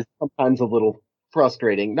way that is sometimes a little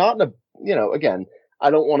frustrating. Not in a, again, I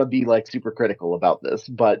don't want to be like super critical about this,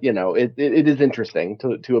 but it is interesting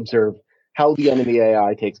to observe how the enemy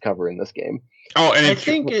AI takes cover in this game. Oh, and I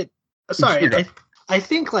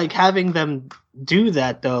think like having them do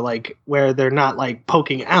that though, like where they're not like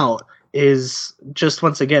poking out, is just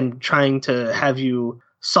once again trying to have you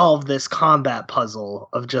solve this combat puzzle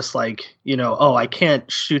of just like, I can't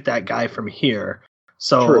shoot that guy from here.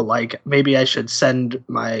 So like maybe I should send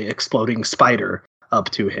my exploding spider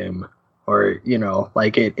up to him, or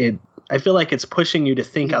like it I feel like it's pushing you to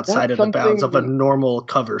think outside of the bounds of a normal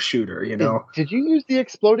cover shooter, Did you use the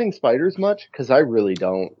exploding spiders much? Because I really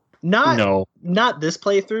don't. Not this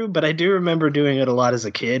playthrough, but I do remember doing it a lot as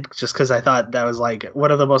a kid, just because I thought that was like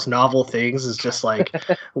one of the most novel things is just like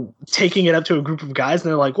taking it up to a group of guys and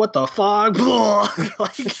they're like, what the fuck?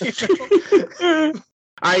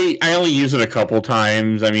 I only used it a couple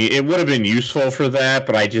times. I mean, it would have been useful for that,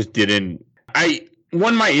 but I just didn't.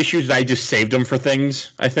 One of my issues is I just saved them for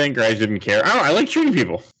things, I think, or I didn't care. I like shooting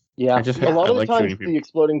people. Yeah, a lot of the times the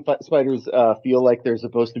exploding spiders feel like they're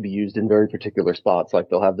supposed to be used in very particular spots. Like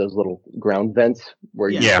they'll have those little ground vents where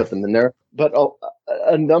you put them in there. But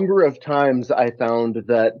a number of times I found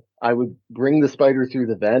that I would bring the spider through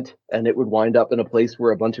the vent and it would wind up in a place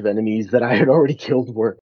where a bunch of enemies that I had already killed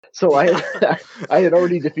were. So I had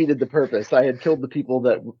already defeated the purpose. I had killed the people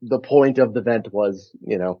that the point of the vent was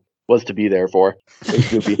to be there for.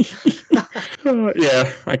 It's goofy.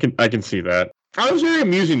 Yeah, I can see that. I was very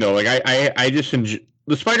amusing though. Like I just enjoy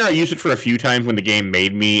the spider. I used it for a few times when the game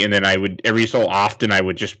made me, and then I would every so often I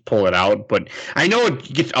would just pull it out. But I know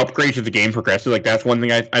it gets upgraded as the game progresses. Like that's one thing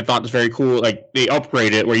I thought was very cool. Like they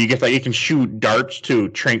upgrade it where you get like you can shoot darts to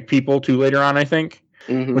trank people too later on. I think,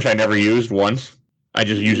 which I never used once. I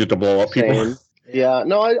just used it to blow up people. Yeah,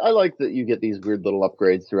 no, I like that you get these weird little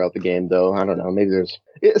upgrades throughout the game, though. I don't know, maybe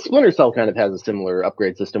Splinter Cell kind of has a similar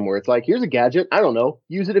upgrade system where it's like, here's a gadget, I don't know,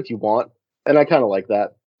 use it if you want, and I kind of like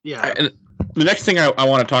that. Yeah. And the next thing I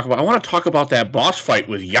want to talk about that boss fight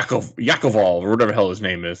with Yakovol, or whatever the hell his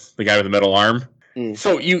name is, the guy with the metal arm.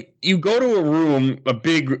 So you go to a room, a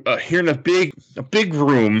big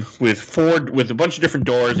room with a bunch of different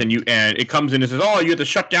doors, and it comes in and says, you have to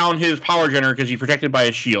shut down his power generator because he's protected by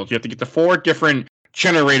his shield. You have to get the 4 different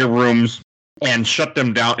generator rooms and shut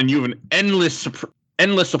them down, and you have an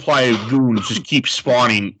endless supply of goons just keep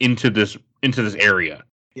spawning into this area.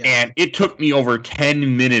 Yeah. And it took me over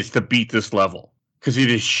 10 minutes to beat this level. because it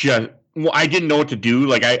is just. Well, I didn't know what to do.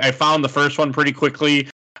 Like I found the first one pretty quickly.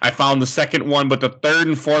 I found the second one, but the third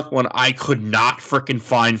and fourth one I could not freaking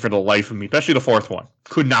find for the life of me. Especially the fourth one,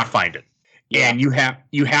 could not find it. Yeah. And you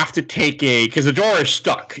have to take because the door is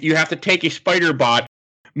stuck. You have to take a spider bot,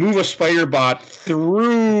 move a spider bot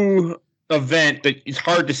through a vent that is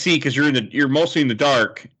hard to see because you're mostly in the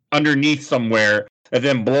dark underneath somewhere. That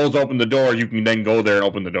then blows open the door. You can then go there and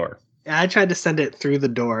open the door. I tried to send it through the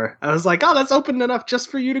door. I was like, oh, that's open enough just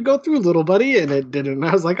for you to go through, little buddy. And it didn't.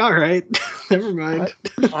 I was like, all right, never mind.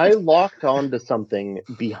 I locked onto something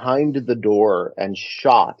behind the door and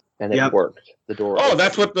shot, and it worked. The door. Oh,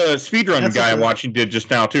 that's what the speedrun guy I'm watching did just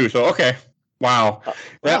now, too. So, okay. Wow.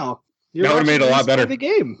 Wow. That would have made it a lot better. The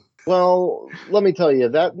game. Well, let me tell you,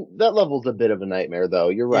 that level's a bit of a nightmare, though.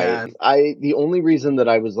 You're right. Yeah. The only reason that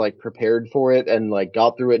I was like prepared for it and like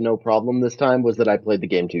got through it no problem this time was that I played the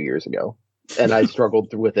game 2 years ago, and I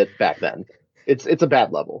struggled with it back then. It's a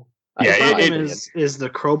bad level. Yeah, the problem is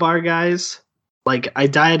the crowbar guys. Like I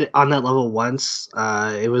died on that level once.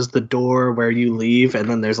 It was the door where you leave, and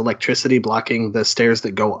then there's electricity blocking the stairs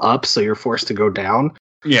that go up, so you're forced to go down.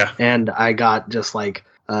 Yeah, and I got just like.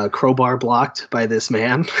 Crowbar blocked by this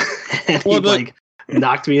man, and he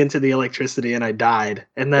knocked me into the electricity, and I died.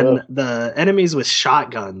 And then the enemies with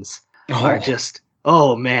shotguns are just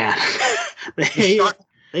man,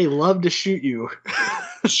 they love to shoot you.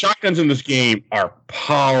 Shotguns in this game are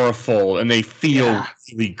powerful, and they feel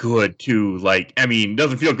really good too. Like, I mean, it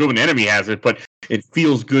doesn't feel good when the enemy has it, but it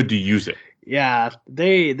feels good to use it. Yeah,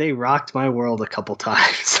 they rocked my world a couple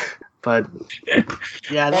times, but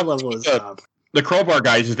that level is tough. The crowbar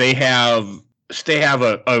guys, they have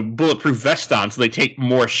a bulletproof vest on, so they take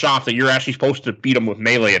more shots. That you're actually supposed to beat them with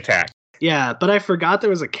melee attacks. Yeah, but I forgot there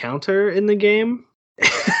was a counter in the game,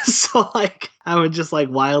 so like I would just like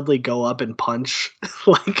wildly go up and punch,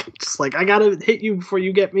 like I gotta hit you before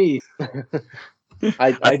you get me.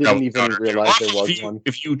 I didn't even realize there was one.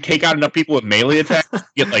 If you take out enough people with melee attacks,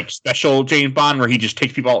 you get like special James Bond where he just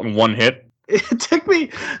takes people out in one hit. It took me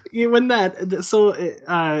when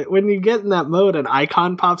you get in that mode, an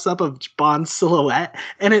icon pops up of Bond's silhouette,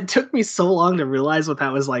 and it took me so long to realize what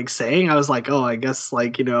that was like saying. I was like, oh, I guess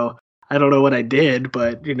like I don't know what I did,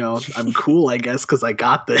 but I'm cool, I guess, because I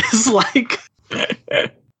got this. Like,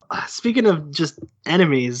 speaking of just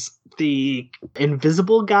enemies, the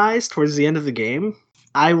invisible guys towards the end of the game,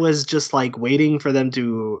 I was just like waiting for them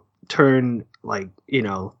to turn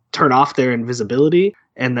off their invisibility.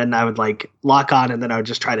 And then I would like lock on, and then I would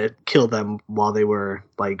just try to kill them while they were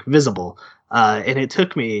like visible. And it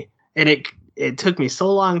took me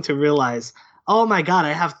so long to realize, oh my god,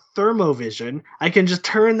 I have thermovision. I can just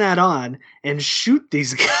turn that on and shoot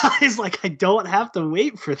these guys. Like I don't have to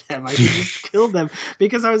wait for them. I can just kill them,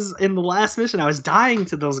 because I was in the last mission. I was dying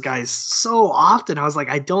to those guys so often. I was like,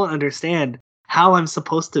 I don't understand how I'm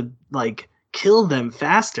supposed to like kill them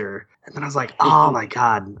faster. And then I was like, oh my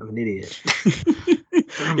god, I'm an idiot.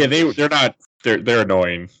 Yeah, they're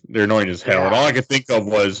annoying. They're annoying as hell. Yeah. And all I could think of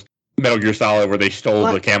was Metal Gear Solid, where they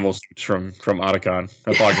stole the camel suits from Otacon.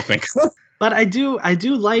 That's all I could think of. But I do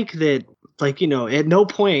like that, like, at no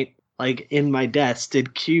point, like, in my deaths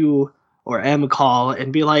did Q or M call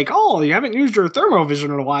and be like, oh, you haven't used your thermovision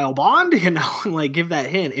in a while, Bond, and like give that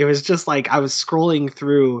hint. It was just like I was scrolling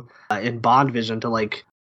through in Bond vision to like,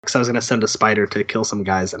 because I was going to send a spider to kill some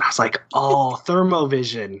guys, and I was like, oh,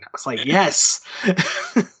 thermovision. I was like, yes.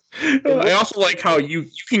 I also like how you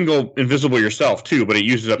can go invisible yourself, too, but it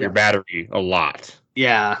uses up your battery a lot.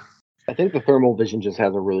 Yeah. I think the thermal vision just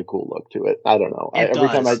has a really cool look to it. I don't know.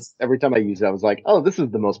 Every time I use it, I was like, oh, this is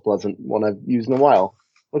the most pleasant one I've used in a while.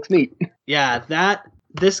 Looks neat. Yeah,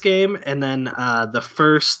 this game and then the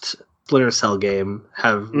first Splinter Cell game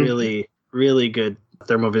have really, really good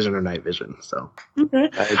thermovision or night vision. So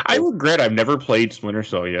I regret I've never played Splinter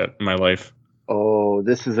Cell yet in my life. Oh,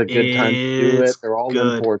 this is a good time to do it. They're all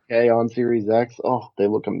in 4K on Series X. Oh, they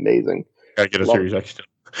look amazing. Gotta get a Series X too.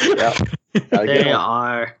 Yeah, they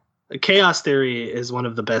are. Chaos Theory is one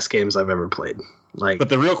of the best games I've ever played. Like, but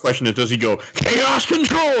the real question is, does he go chaos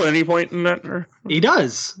control at any point in that? Or? He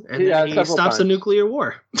does, and then he stops a nuclear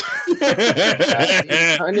war.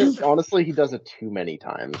 Honestly, he does it too many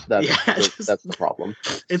times. That's the problem.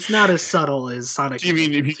 It's not as subtle as Sonic. You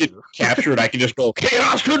mean if you get captured, I can just go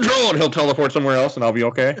chaos control, and he'll teleport somewhere else, and I'll be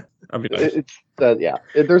okay? I'll be nice.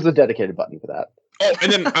 There's a dedicated button for that. Oh,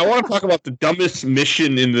 and then I want to talk about the dumbest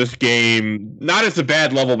mission in this game. Not as a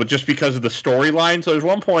bad level, but just because of the storyline. So there's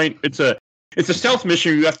one point, it's a stealth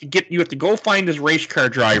mission. You have to go find this race car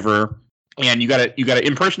driver, and you gotta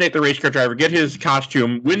impersonate the race car driver, get his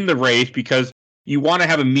costume, win the race, because you want to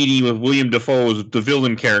have a meeting with William Dafoe's the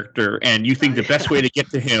villain character, and you think the best way to get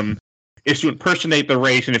to him is to impersonate the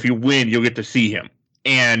race, and if you win, you'll get to see him.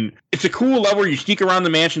 And it's a cool level where you sneak around the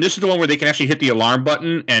mansion. This is the one where they can actually hit the alarm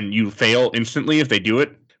button, and you fail instantly if they do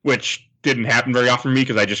it, which didn't happen very often for me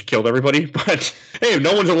because I just killed everybody. But hey, if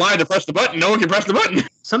no one's alive to press the button, no one can press the button.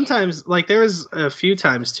 Sometimes, like, there was a few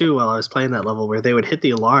times, too, while I was playing that level where they would hit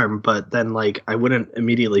the alarm, but then, like, I wouldn't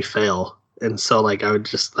immediately fail. And so, like, I would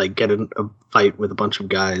just, like, get in a fight with a bunch of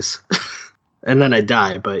guys. And then I'd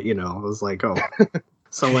die, but, you know, I was like, oh.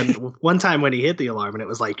 So one time when he hit the alarm and it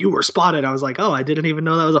was like, you were spotted, I was like, oh, I didn't even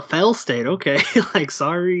know that was a fail state. Okay. Like,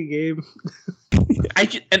 sorry, game.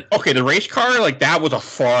 The race car, like, that was a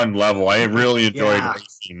fun level. I really enjoyed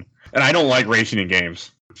racing. And I don't like racing in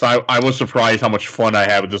games. So I was surprised how much fun I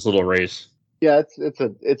had with this little race. Yeah,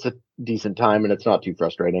 it's a decent time, and it's not too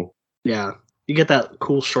frustrating. Yeah. You get that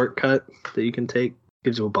cool shortcut that you can take.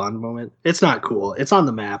 Gives you a Bond moment. It's not cool. It's on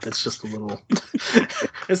the map. It's just a little...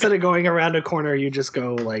 Instead of going around a corner, you just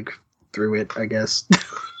go, like, through it, I guess.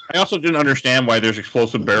 I also didn't understand why there's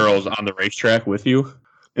explosive barrels on the racetrack with you.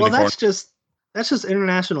 Well, that's just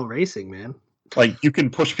international racing, man. Like, you can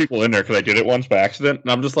push people in there, because I did it once by accident,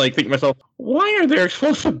 and I'm just, like, thinking to myself, why are there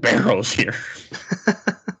explosive barrels here?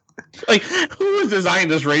 Like, who designed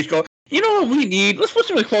this race? Go, you know what we need? Let's put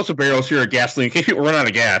some explosive barrels here at gasoline. In case people run out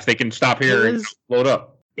of gas, they can stop here and load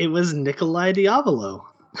up. It was Nikolai Diavolo.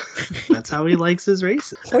 That's how he likes his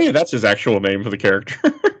races. Oh yeah, that's his actual name for the character.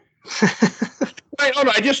 I don't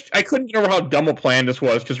know. I couldn't get over how dumb a plan this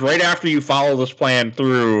was, because right after you follow this plan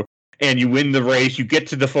through and you win the race, you get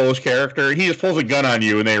to Defoe's character, he just pulls a gun on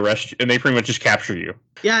you and they arrest you, and they pretty much just capture you.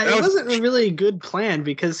 Yeah, it wasn't a really good plan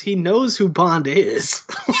because he knows who Bond is.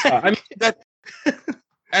 I mean that.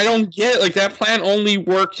 I don't get it. Like, that plan only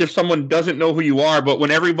works if someone doesn't know who you are, but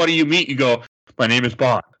when everybody you meet, you go, my name is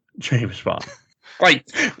Bond. James Bond. Like,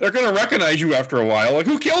 they're going to recognize you after a while. Like,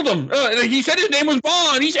 who killed him? He said his name was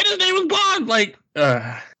Bond. He said his name was Bond. Like,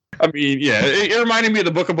 I mean, yeah, it reminded me of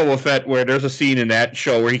the Book of Boba Fett, where there's a scene in that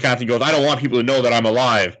show where he constantly goes, I don't want people to know that I'm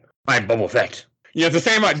alive. I'm Boba Fett. You know, it's the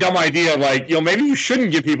same dumb idea of, like, you know, maybe you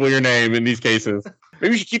shouldn't give people your name in these cases.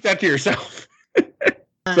 Maybe you should keep that to yourself.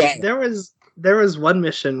 There was one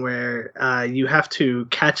mission where you have to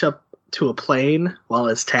catch up to a plane while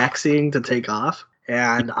it's taxiing to take off.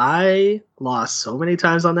 And I lost so many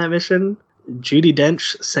times on that mission. Judi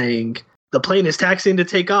Dench saying, the plane is taxiing to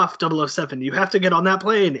take off, 007. You have to get on that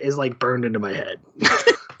plane is like burned into my head.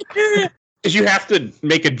 Because you have to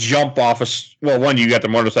make a jump off one, you got the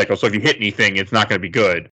motorcycle, so if you hit anything, it's not going to be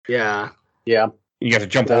good. Yeah. Yeah. You have to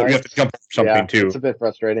jump over. You have to jump over something too. It's a bit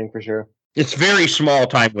frustrating for sure. It's very small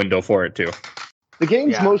time window for it too. The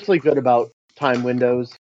game's mostly good about time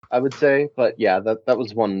windows, I would say, but yeah, that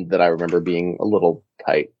was one that I remember being a little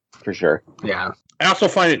tight for sure. Yeah. I also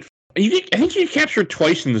find it. I think you get captured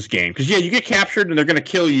twice in this game because you get captured and they're going to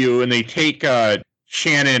kill you, and they take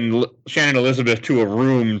Shannon Elizabeth to a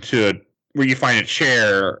room where you find a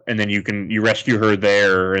chair, and then you rescue her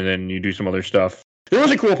there, and then you do some other stuff. There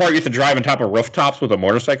was a cool part you get to drive on top of rooftops with a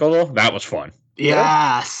motorcycle though. That was fun.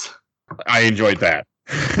 Yes. I enjoyed that.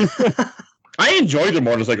 I enjoyed the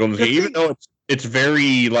motorcycle in this game, even though it's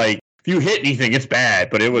very, like, if you hit anything, it's bad.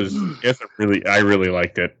 But I really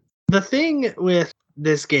liked it. The thing with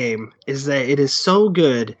this game is that it is so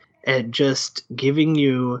good at just giving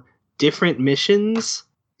you different missions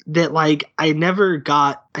that, like, I never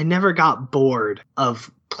got bored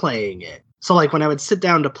of playing it. So, like, when I would sit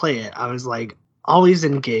down to play it, I was like always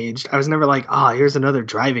engaged. I was never like, here's another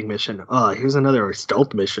driving mission. Here's another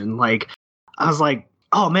stealth mission. Like, I was like,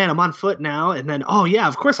 oh man, I'm on foot now. And then, oh yeah,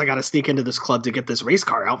 of course I got to sneak into this club to get this race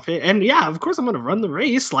car outfit. And yeah, of course I'm going to run the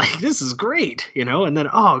race. Like, this is great, you know? And then,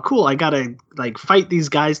 oh cool, I got to, like, fight these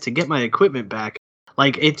guys to get my equipment back.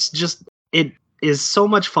 Like, it is so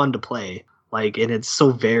much fun to play. Like, and it's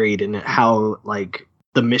so varied in how, like,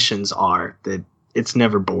 the missions are that it's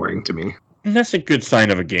never boring to me. And that's a good sign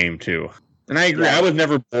of a game too. And I agree. Yeah. I was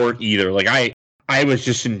never bored either. Like, I was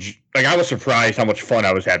just I was surprised how much fun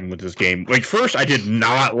I was having with this game. Like, first, I did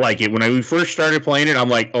not like it. When we first started playing it, I'm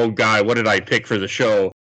like, oh, God, what did I pick for the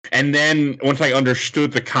show? And then once I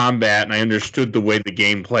understood the combat and I understood the way the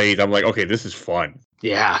game plays, I'm like, okay, this is fun.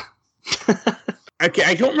 Yeah. Okay,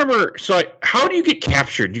 I don't remember. So, how do you get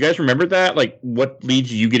captured? Do you guys remember that? Like, what leads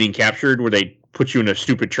to you getting captured where they put you in a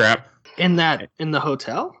stupid trap? In the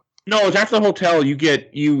hotel? No, it's after the hotel. You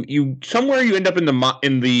get, somewhere you end up in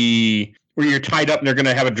the where you're tied up and they're going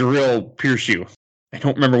to have a drill pierce you. I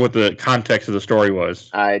don't remember what the context of the story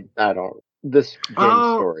was. I don't. This game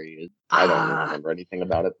story, I don't remember anything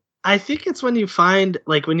about it. I think it's when you find,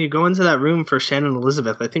 like, when you go into that room for Shannon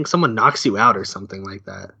Elizabeth, I think someone knocks you out or something like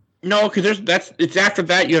that. No, because it's after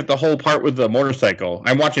that you have the whole part with the motorcycle.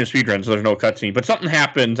 I'm watching a speedrun, so there's no cutscene. But something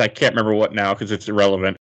happens. I can't remember what now because it's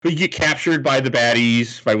irrelevant. But you get captured by the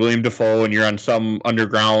baddies, by William Dafoe, and you're on some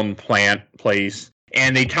underground plant place.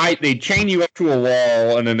 And they chain you up to a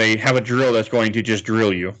wall, and then they have a drill that's going to just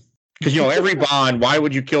drill you. Because, every Bond, why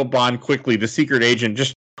would you kill Bond quickly? The secret agent,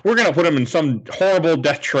 we're going to put him in some horrible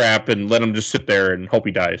death trap and let him just sit there and hope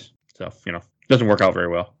he dies. So, it doesn't work out very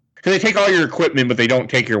well. Because they take all your equipment, but they don't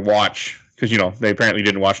take your watch. Because, they apparently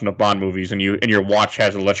didn't watch enough Bond movies, and your watch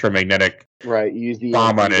has electromagnetic right. You use the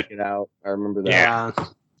bomb on it. To get out. I remember that. Yeah.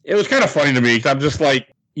 It was kind of funny to me, because I'm just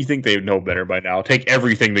like, you think they know better by now. Take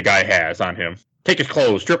everything the guy has on him. Take his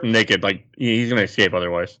clothes, strip him naked, like, he's going to escape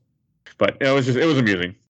otherwise. But it was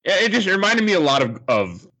amusing. It just reminded me a lot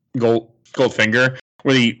of Goldfinger,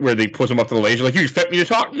 where they put him up to the laser, like, you expect me to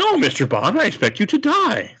talk? No, Mr. Bond, I expect you to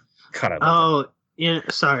die. God, yeah,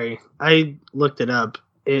 sorry. I looked it up.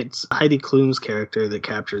 It's Heidi Klum's character that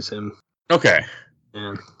captures him. Okay.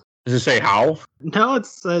 Yeah. Does it say how? No, it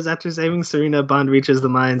says after saving Serena, Bond reaches the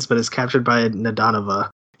mines, but is captured by Nadanova.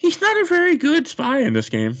 He's not a very good spy in this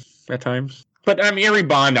game at times. But I mean, every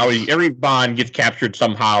Bond gets captured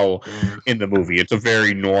somehow in the movie. It's a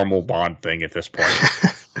very normal Bond thing at this point.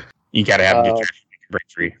 You gotta have him get captured to break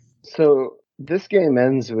free. So this game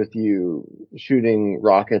ends with you shooting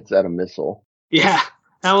rockets at a missile. Yeah,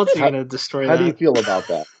 how else are you gonna destroy that? How do you feel about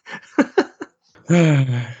that?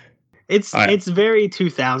 It's very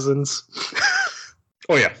 2000s.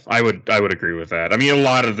 Oh yeah, I would agree with that. I mean, a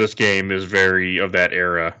lot of this game is very of that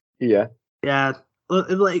era. Yeah. Yeah,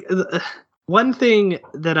 like one thing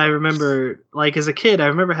that I remember, like as a kid, I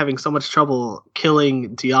remember having so much trouble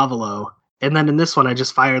killing Diavolo. And then in this one, I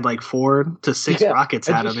just fired like 4 to 6 rockets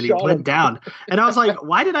at him, and he went down. And I was like,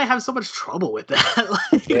 why did I have so much trouble with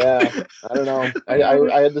that? Yeah, I don't know.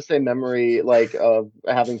 I had the same memory like of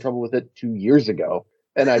having trouble with it 2 years ago.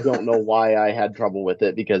 And I don't know why I had trouble with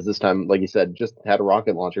it, because this time, like you said, just had a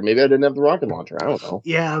rocket launcher. Maybe I didn't have the rocket launcher. I don't know.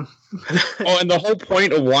 Yeah. And the whole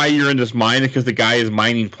point of why you're in this mine is because the guy is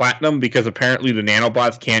mining platinum, because apparently the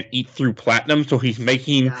nanobots can't eat through platinum. So he's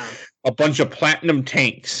making a bunch of platinum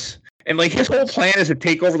tanks. And like his whole plan is to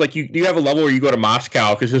take over, like you have a level where you go to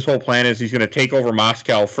Moscow, because his whole plan is he's going to take over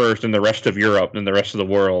Moscow first and the rest of Europe and the rest of the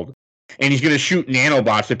world. And he's going to shoot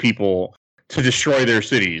nanobots at people to destroy their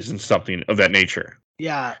cities and something of that nature.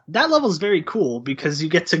 Yeah, that level's very cool because you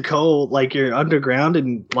get to go, like, you're underground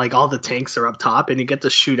and, like, all the tanks are up top and you get to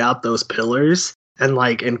shoot out those pillars and,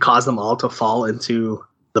 like, and cause them all to fall into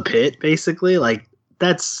the pit, basically. Like,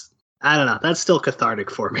 that's, I don't know, that's still cathartic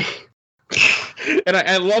for me. And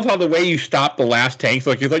I love how the way you stop the last tanks,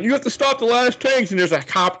 like, it's like, you have to stop the last tanks, and there's a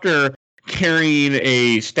copter carrying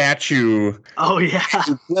a statue. Oh, yeah.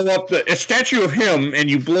 You blow up a statue of him, and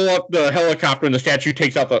you blow up the helicopter, and the statue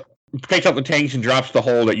takes out the tanks and drops the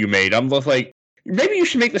hole that you made. I'm just like, maybe you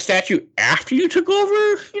should make the statue after you took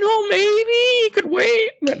over. Maybe you could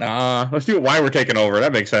wait. But nah, let's do it while we're taking over.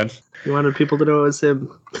 That makes sense. You wanted people to know it was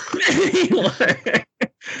him.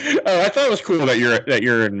 I thought it was cool that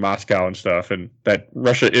you're in Moscow and stuff, and that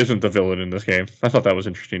Russia isn't the villain in this game. I thought that was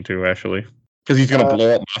interesting too, actually, because he's gonna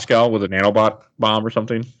blow up Moscow with a nanobot bomb or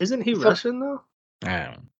something. Isn't he Russian though? I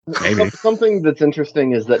don't know. Maybe. Something that's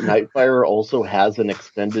interesting is that Nightfire also has an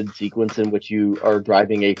extended sequence in which you are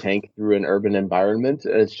driving a tank through an urban environment.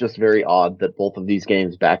 And it's just very odd that both of these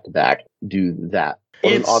games back to back do that.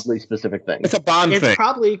 It's an oddly specific thing. It's a Bond thing. It's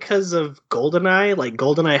probably because of GoldenEye. Like,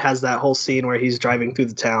 GoldenEye has that whole scene where he's driving through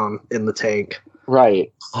the town in the tank.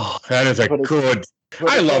 Right. Oh, that is good.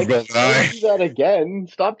 I love GoldenEye. Don't do that again.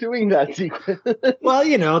 Stop doing that sequence.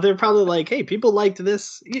 Well, they're probably like, hey, people liked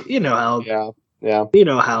this. You know how. Yeah. You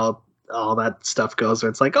know how all that stuff goes, where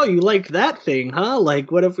it's like, oh, you liked that thing, huh? Like,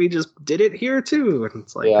 what if we just did it here too? And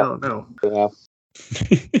it's like, oh, no. Yeah.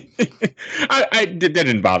 That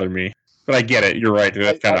didn't bother me. But I get it. You're right.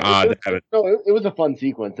 That's kind of odd to have it. No, it was a fun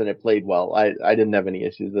sequence and it played well. I didn't have any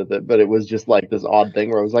issues with it, but it was just like this odd thing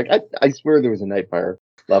where I was like, I swear there was a Nightfire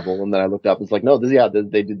level, and then I looked up. It's like, no,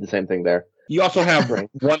 they did the same thing there. You also have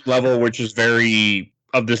one level which is very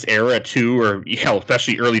of this era too, or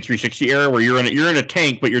especially early 360 era, where you're in a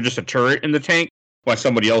tank, but you're just a turret in the tank, while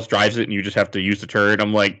somebody else drives it, and you just have to use the turret.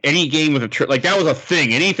 I'm like, any game with a turret, like that was a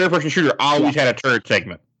thing. Any third-person shooter always had a turret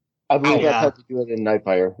segment. I believe that's how to do it in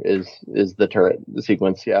Nightfire is the turret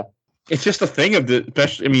sequence. Yeah, it's just a thing of the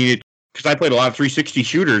best. I mean, because I played a lot of 360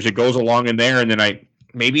 shooters, it goes along in there, and then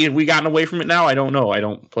maybe have we gotten away from it now? I don't know. I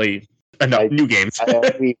don't play enough new games.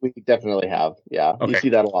 We definitely have. Yeah, okay. You see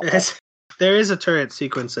that a lot. There is a turret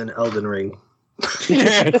sequence in Elden Ring.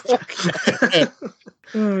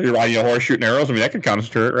 You're riding a horse shooting arrows. I mean, that could count as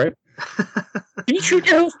turret, right? Can you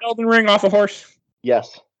shoot arrows in Elden Ring off a horse?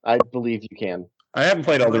 Yes, I believe you can. I haven't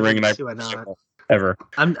played Elden Ring, and Why not? ever.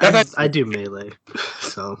 I do melee,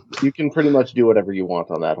 so You can pretty much do whatever you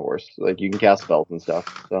want on that horse. Like, you can cast spells and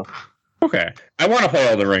stuff. So Okay. I want to play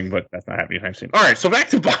Elden Ring, but that's not happening anytime soon. All right, so back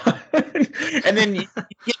to Bond. And then you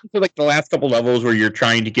get into like the last couple levels where you're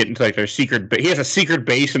trying to get into like their secret he has a secret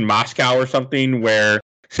base in Moscow or something where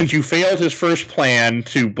since you failed his first plan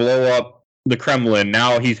to blow up the Kremlin,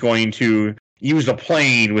 now he's going to use a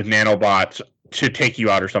plane with nanobots to take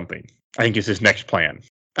you out or something. I think it's his next plan.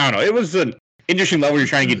 I don't know. It was an interesting level. You're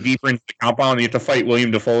trying to get deeper into the compound and you have to fight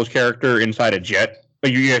William Dafoe's character inside a jet.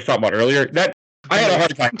 Like you guys talked about earlier. That I had a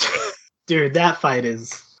hard time. Dude, that fight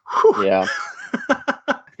is... yeah.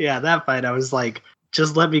 Yeah, that fight, I was like,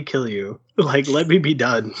 just let me kill you. Like, let me be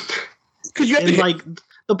done. Because you have And to like,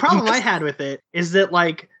 the problem I had with it is that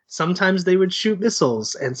like, sometimes they would shoot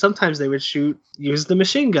missiles and sometimes they would use the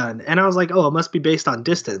machine gun. And I was like, oh, it must be based on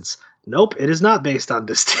distance. Nope, it is not based on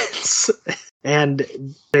distance. And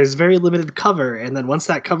there's very limited cover. And then once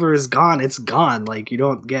that cover is gone, it's gone. Like, you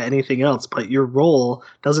don't get anything else. But your roll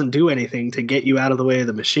doesn't do anything to get you out of the way of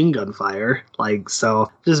the machine gun fire. Like,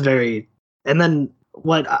 so just very... And then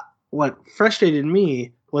what frustrated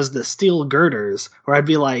me was the steel girders, where I'd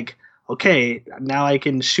be like, okay, now I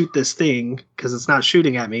can shoot this thing because it's not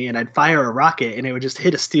shooting at me, and I'd fire a rocket and it would just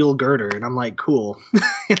hit a steel girder, and I'm like, cool.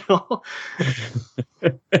 You know? I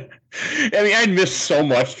mean, I'd missed so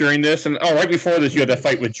much during this, and right before this, you had that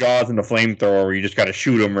fight with Jaws and the flamethrower, where you just got to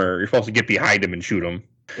shoot him, or you're supposed to get behind him and shoot him.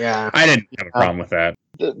 Yeah, I didn't have a problem with that.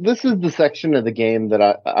 This is the section of the game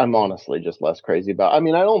that I'm honestly just less crazy about. I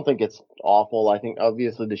mean, I don't think it's awful. I think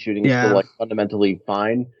obviously the shooting is still like fundamentally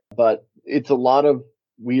fine, but it's a lot of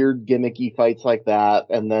weird gimmicky fights like that,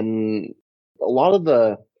 and then a lot of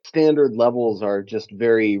the standard levels are just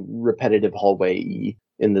very repetitive hallway-y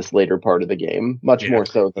in this later part of the game, much more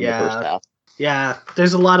so than the first half. Yeah,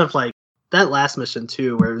 there's a lot of like that last mission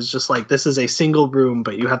too, where it was just like, this is a single room,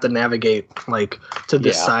 but you have to navigate like to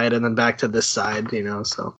this side and then back to this side, you know,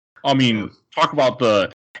 so. I mean, talk about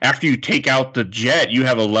after you take out the jet, you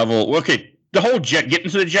have a level, okay, the whole jet, getting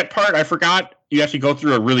to the jet part, I forgot, you actually go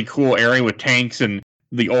through a really cool area with tanks and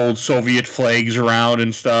the old Soviet flags around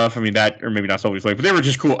and stuff. I mean, or maybe not Soviet flags, but they were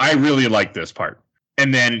just cool. I really like this part.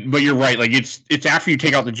 And then, but you're right, like it's after you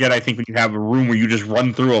take out the jet, I think, when you have a room where you just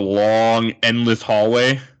run through a long, endless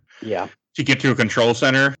hallway. Yeah. To get to a control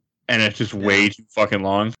center, and it's just way too fucking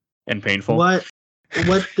long and painful. What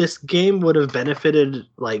this game would have benefited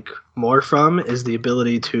like more from is the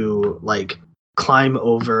ability to like climb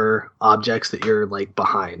over objects that you're like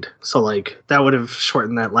behind. So like that would have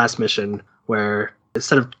shortened that last mission where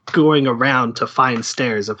instead of going around to find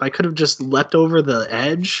stairs, if I could have just leapt over the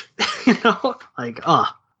edge, you know, like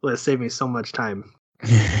would have saved me so much time.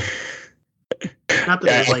 Not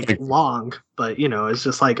that it's like long, but you know, it's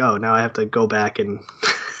just like, oh, now I have to go back and.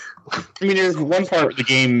 I mean, there's one part of the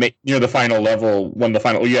game near the final level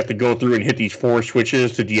you have to go through and hit these 4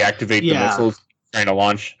 switches to deactivate the missiles trying to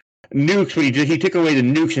launch nukes. But he took away the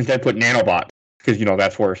nukes and instead put nanobots because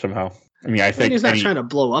that's where somehow. I mean, I think he's not trying to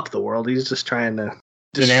blow up the world. He's just trying to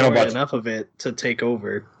destroy enough of it to take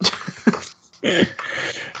over.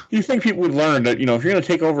 You think people would learn that, if you're going to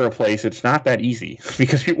take over a place, it's not that easy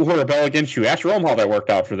because people will rebel against you. Ask Rome how that worked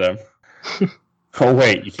out for them. Oh,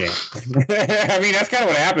 wait, you can't. I mean, that's kind of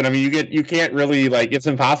what happened. I mean, you can't really, it's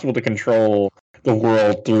impossible to control the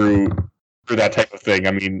world through that type of thing.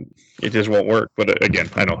 I mean, it just won't work. But again,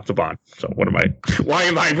 I know it's a Bond. So why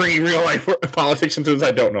am I bringing real life politics into this?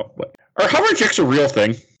 I don't know. But are hover jets a real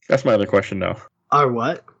thing? That's my other question now. Are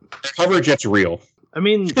what? Are hover jets real? I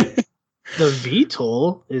mean... The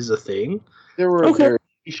VTOL is a thing. There were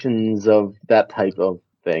variations of that type of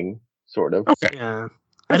thing, sort of. Okay. Yeah.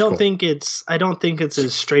 I don't think it's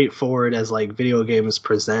as straightforward as like video games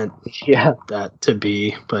present that to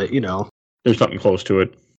be, but there's something close to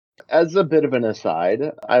it. As a bit of an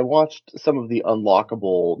aside, I watched some of the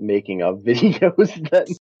unlockable making of videos that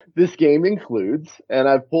this game includes, and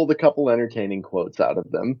I've pulled a couple entertaining quotes out of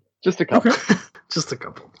them. Just a couple. Okay. Just a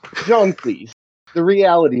couple. John, please. The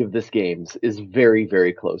reality of this game is very,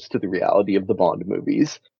 very close to the reality of the Bond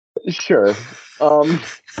movies. Sure.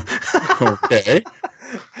 Okay.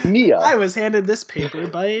 Mia. I was handed this paper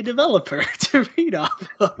by a developer to read off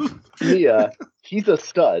of. Mia, he's a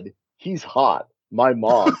stud. He's hot. My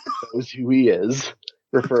mom knows who he is.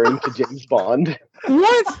 Referring to James Bond.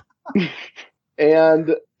 What?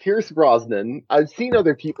 And Pierce Brosnan. I've seen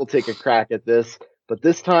other people take a crack at this, but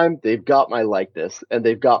this time they've got my likeness and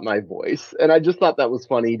they've got my voice. And I just thought that was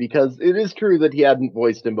funny because it is true that he hadn't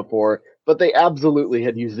voiced him before, but they absolutely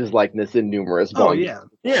had used his likeness in numerous Oh, Bond yeah.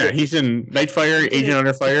 Yeah, he's in Nightfire, Agent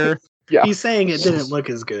Under Fire. Yeah. He's saying it didn't look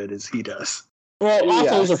as good as he does. Well, also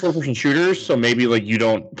Yeah. those are first-person shooters, so maybe like you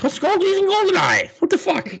don't. Plus, Gold using GoldenEye. What the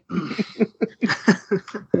fuck?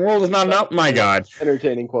 The world is not enough. My God.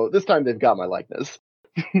 Entertaining quote. This time they've got my likeness.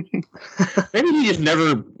 Maybe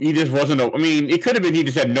he just wasn't. I mean, it could have been he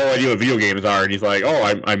just had no idea what video games are, and he's like,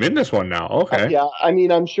 "Oh, I'm in this one now." Okay. Yeah, I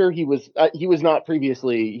mean, I'm sure he was not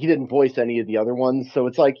previously. He didn't voice any of the other ones, so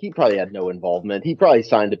it's like he probably had no involvement. He probably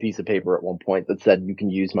signed a piece of paper at one point that said you can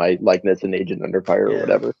use my likeness in Agent Under Fire or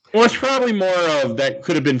whatever. Well, it's probably more of that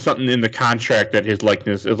could have been something in the contract that his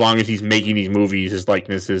likeness, as long as he's making these movies, his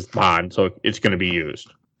likeness is Bond, so it's going to be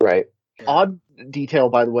used. Right. Odd detail,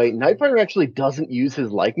 by the way, Nightfire actually doesn't use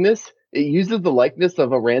his likeness. It uses the likeness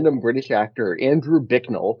of a random British actor, Andrew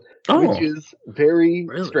Bicknell, which is very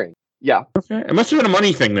strange. Yeah. Okay. It must have been a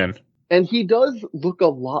money thing then. And he does look a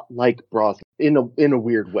lot like Brosnan in a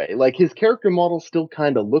weird way. Like his character model still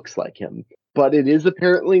kind of looks like him, but it is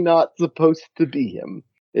apparently not supposed to be him.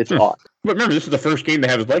 It's odd. But remember, this is the first game to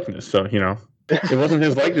have his likeness, so it wasn't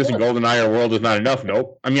his likeness in GoldenEye or World Is Not Enough.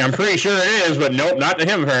 Nope. I mean, I'm pretty sure it is, but nope, not to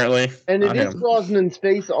him apparently. And it Not is him. Brosnan's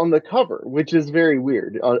face on the cover, which is very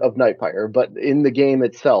weird of Nightfire. But in the game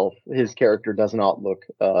itself, his character does not look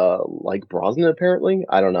like Brosnan. Apparently,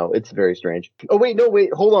 I don't know. It's very strange. Oh wait,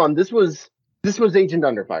 hold on. This was Agent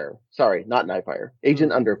Underfire. Sorry, not Nightfire.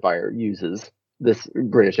 Agent Underfire uses this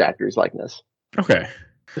British actor's likeness. Okay.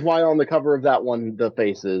 That's why on the cover of that one, the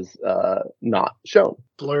face is not shown.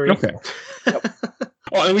 Blurry. Okay.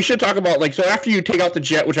 Oh, and we should talk about, so after you take out the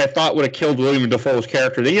jet, which I thought would have killed William Dafoe's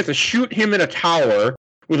character, then you have to shoot him in a tower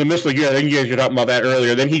with a missile. Yeah, then you guys were talking about that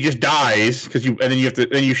earlier. Then he just dies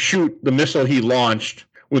then you shoot the missile he launched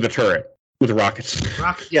with a turret with rockets.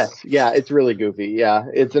 Yes, yeah, it's really goofy. Yeah,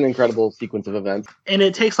 it's an incredible sequence of events. And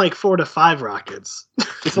it takes like 4 to 5 rockets.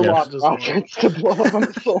 It's a lot of rockets to blow up a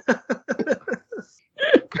missile.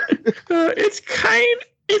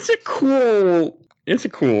 It's a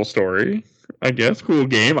cool story, I guess. Cool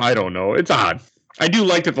game. I don't know. It's odd. I do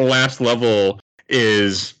like that the last level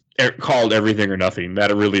is called Everything or Nothing.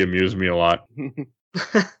 That really amused me a lot.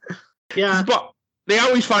 Yeah. But they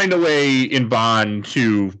always find a way in Bond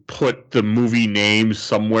to put the movie name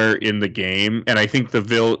somewhere in the game, and I think the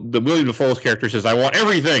William Dafoe's character says, "I want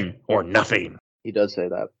everything or nothing." He does say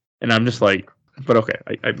that, and I'm just like, but okay,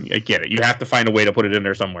 I get it. You have to find a way to put it in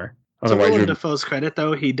there somewhere. To Otherwise, Willem Dafoe's credit,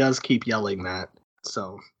 though, he does keep yelling that.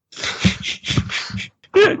 So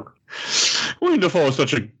William Dafoe is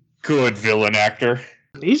such a good villain actor.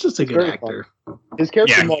 he's just a good very actor. his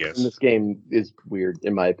character Yeah, he model is. in this game is weird,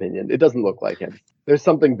 in my opinion. It doesn't look like him. There's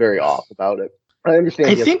something very off about it. I understand.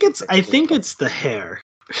 I think it's the hair.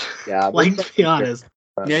 yeah. Like, to be honest.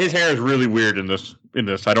 Yeah, his hair is really weird in this.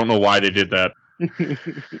 I don't know why they did that.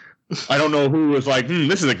 I don't know who was like,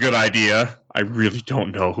 this is a good idea. I really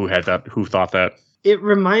don't know who thought that. It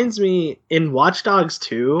reminds me, in Watch Dogs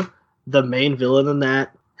 2, the main villain in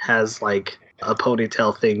that has like a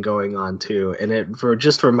ponytail thing going on too, and it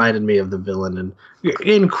just reminded me of the villain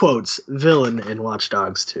in quotes villain in Watch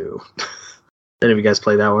Dogs 2. Any of you guys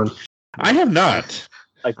play that one? I have not.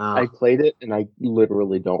 I played it and I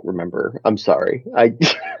literally don't remember. I'm sorry.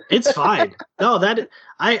 It's fine. No,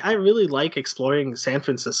 I really like exploring San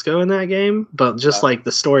Francisco in that game, but just like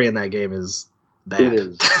the story in that game is bad. It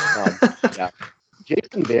is. Yeah.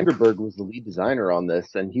 Jason Vanderberg was the lead designer on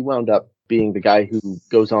this, and he wound up being the guy who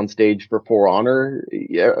goes on stage for For Honor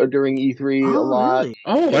during E3 a lot. Really?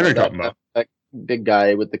 Oh, what are you talking about? That big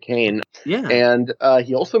guy with the cane. Yeah. And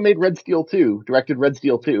he also made Red Steel 2, directed Red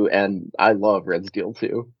Steel 2, and I love Red Steel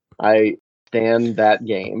 2. I stand that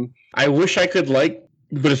game. I wish I could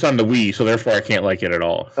but it's on the Wii, so therefore I can't like it at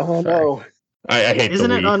all. Oh, Sorry. no. I hate Isn't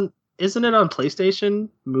the it Wii. Isn't it on PlayStation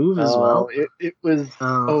Move as well? It was.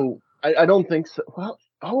 I don't think so.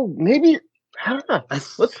 Well, maybe. I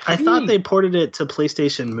Let's thought see. they ported it to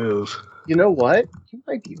PlayStation Move. You know what? You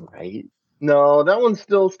might be right. No, that one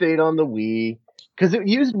still stayed on the Wii because it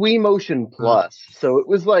used Wii Motion Plus, so it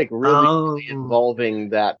was like really involving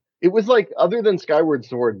that. It was like, other than Skyward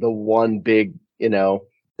Sword, the one big,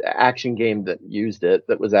 action game that used it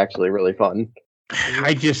that was actually really fun.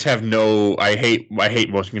 I just have I hate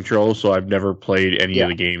motion controls, so I've never played any of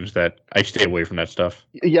the games that I stay away from that stuff.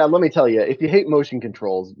 Yeah, let me tell you, if you hate motion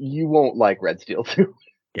controls, you won't like Red Steel 2.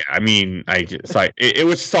 Yeah, I mean, it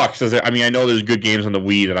would suck. I know there's good games on the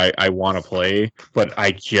Wii that I want to play, but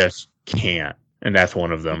I just can't, and that's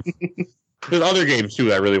one of them. There's other games too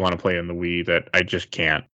that I really want to play on the Wii that I just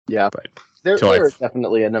can't. Yeah, but There till are I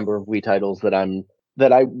definitely a number of Wii titles that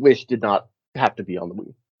I wish did not have to be on the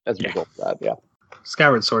Wii as a result of that. Yeah.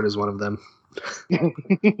 Skyward Sword is one of them.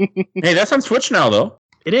 Hey, that's on Switch now though.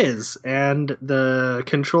 It is, and the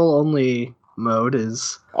control only mode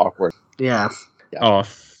is Awkward. yeah. Oh,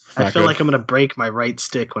 it's I not feel good. like I'm gonna break my right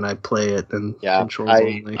stick when I play it, and Yeah. controls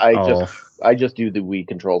only. I just do the Wii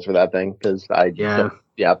controls for that thing because I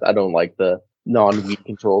don't like the non-Wii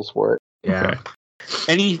controls for it. Yeah. Okay.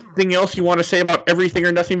 Anything else you want to say about Everything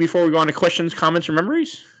or Nothing before we go on to questions, comments, or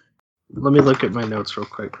memories? Let me look at my notes real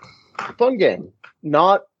quick. Fun game.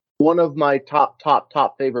 Not one of my top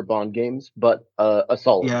favorite Bond games, but a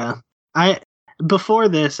solid. Yeah. Before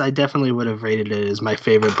this, I definitely would have rated it as my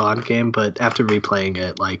favorite Bond game, but after replaying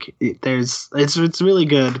it, like it's really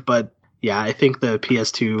good. But yeah, I think the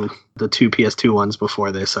two PS2 ones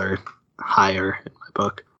before this are higher in my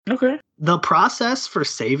book. Okay. The process for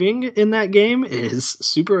saving in that game is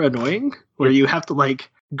super annoying, where you have to like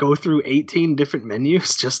go through 18 different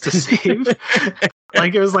menus just to save.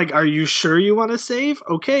 Like, it was like, are you sure you want to save?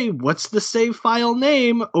 Okay, what's the save file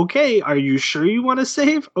name? Okay, are you sure you want to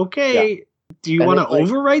save? Okay. Yeah. Do you want to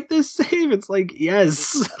overwrite this save? It's like,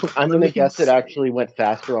 yes. I'm going to guess it actually went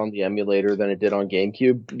faster on the emulator than it did on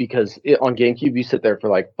GameCube, because on GameCube, you sit there for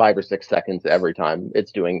like 5 or 6 seconds every time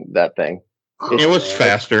it's doing that thing. It was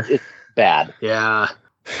faster. It's bad. Yeah.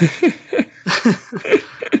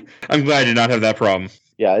 I'm glad I did not have that problem.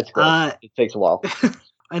 Yeah, it's good. It takes a while.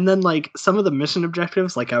 And then, like, some of the mission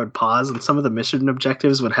objectives, like, I would pause, and some of the mission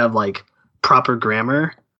objectives would have, like, proper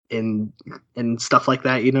grammar and stuff like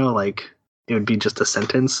that, you know? Like, it would be just a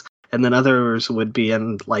sentence. And then others would be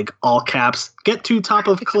in, like, all caps, get to top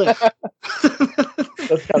of cliff.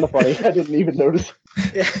 That's kind of funny. I didn't even notice.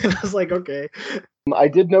 Yeah, I was like, okay. I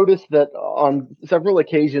did notice that on several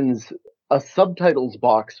occasions, a subtitles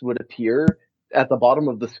box would appear at the bottom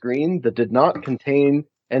of the screen that did not contain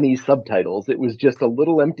any subtitles. It was just a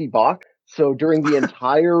little empty box. So during the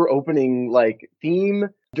entire opening, like, theme,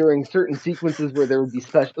 during certain sequences where there would be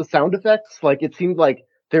special sound effects, like, it seemed like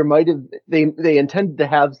there might have, they intended to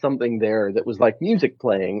have something there that was like music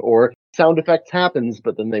playing or sound effects happens,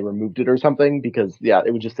 but then they removed it or something because, yeah,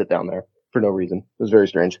 it would just sit down there for no reason. It was very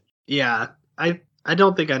strange. Yeah, I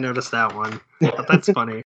don't think I noticed that one, but that's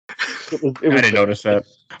funny. I didn't notice that.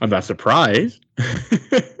 I'm not surprised.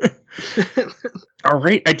 All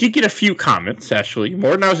right. I did get a few comments, actually.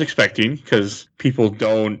 More than I was expecting, because people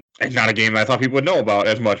don't... It's not a game I thought people would know about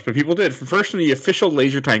as much, but people did. First, in the official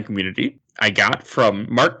Laser Time community, I got from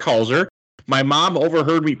Mark Calzer. My mom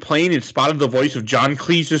overheard me playing and spotted the voice of John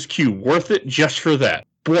Cleese's Q. Worth it just for that.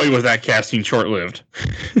 Boy, was that casting short-lived.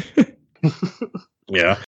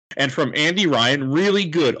 Yeah. And from Andy Ryan, really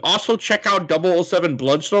good. Also, check out 007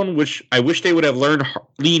 Bloodstone, which I wish they would have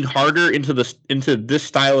leaned harder into this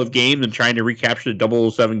style of game than trying to recapture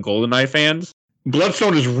the 007 GoldenEye fans.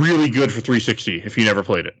 Bloodstone is really good for 360 if you never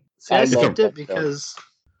played it. See, I skipped it because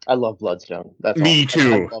I love Bloodstone. That's me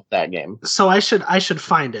too. I love that game. So I should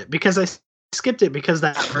find it because I skipped it because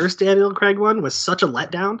that first Daniel Craig one was such a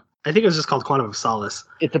letdown. I think it was just called Quantum of Solace.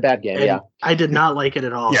 It's a bad game, yeah. I did not like it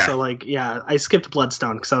at all. Yeah. So, like, yeah, I skipped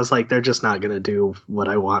Bloodstone because I was like, they're just not going to do what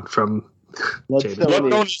I want from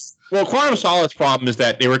Bloodstone. Well, Quantum of Solace's problem is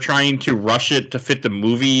that they were trying to rush it to fit the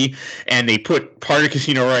movie, and they put part of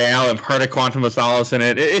Casino Royale and part of Quantum of Solace in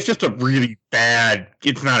it. It's just a really bad...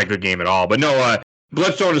 It's not a good game at all. But no,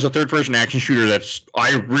 Bloodstone is a third-person action shooter that's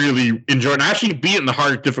I really enjoy. And I actually beat it in the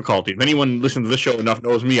hard difficulty. If anyone listens to this show enough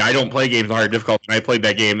knows me, I don't play games in hard difficulty. I played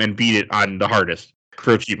that game and beat it on the hardest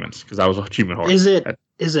for achievements because I was an achievement whore.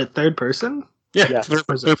 Is it third person? Yeah, Yeah.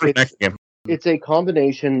 third-person action game. It's a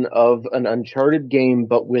combination of an Uncharted game,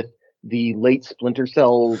 but with the late Splinter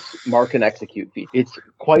Cell's Mark and Execute feature. It's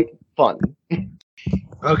quite fun.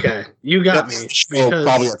 Okay, you got me. Well,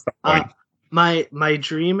 probably at some point. My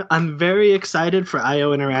dream, I'm very excited for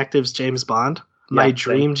IO Interactive's James Bond. My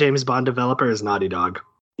dream James Bond developer is Naughty Dog.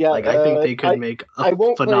 Yeah, like I think they could make a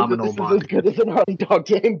phenomenal Bond. I won't claim that this is as good as a Naughty Dog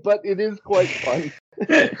game, but it is quite fun.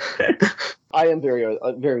 I am very,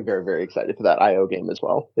 very, very, very excited for that IO game as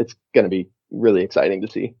well. It's going to be really exciting to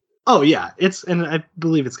see. Oh yeah, and I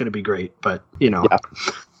believe it's going to be great. But you know, yeah.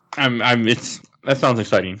 That sounds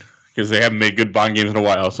exciting because they haven't made good Bond games in a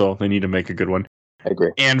while, so they need to make a good one. I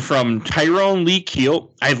agree. And from Tyrone Lee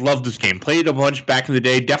Keel, I love this game. Played a bunch back in the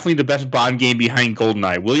day. Definitely the best Bond game behind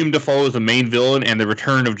GoldenEye. William Dafoe is the main villain and the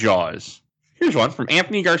return of Jaws. Here's one from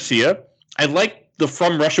Anthony Garcia. I like the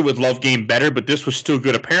From Russia with Love game better, but this was still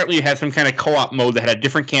good. Apparently it had some kind of co-op mode that had a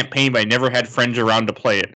different campaign, but I never had friends around to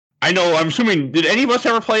play it. I know, I'm assuming, did any of us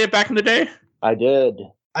ever play it back in the day? I did.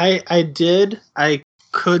 I did. I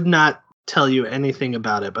could not tell you anything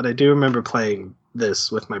about it, but I do remember playing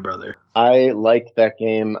this with my brother. I like that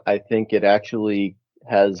game. I think it actually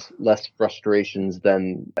has less frustrations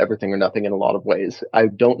than Everything or Nothing in a lot of ways. I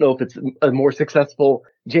don't know if it's a more successful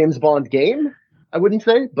James Bond game, I wouldn't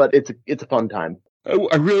say, but it's a fun time.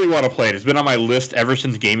 I really want to play it. It's been on my list ever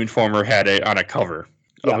since Game Informer had it on a cover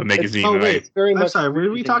of a magazine. Oh, wait. Very I'm much sorry,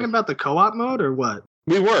 were we talking about the co-op mode or what?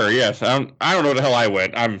 We were, yes. I don't know where the hell I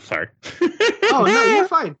went. I'm sorry. Oh, no, you're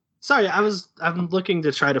fine. Sorry, I'm looking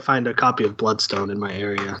to try to find a copy of Bloodstone in my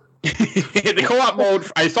area. The co-op mode,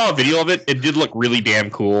 I saw a video of it. It did look really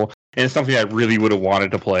damn cool. And it's something I really would have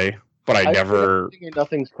wanted to play, but I never... Everything or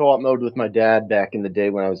Nothing's co-op mode with my dad back in the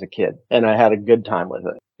day when I was a kid, and I had a good time with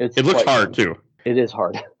it. It looks hard, too. It is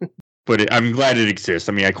hard. But I'm glad it exists.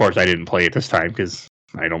 I mean, of course, I didn't play it this time because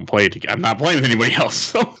I don't play it. I'm not playing with anybody else.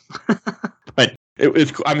 So. But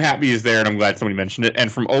I'm happy it's there, and I'm glad somebody mentioned it.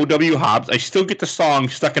 And from O.W. Hobbs, I still get the song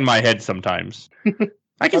stuck in my head sometimes.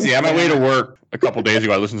 I can see on my way to work a couple days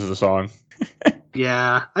ago, I listened to the song.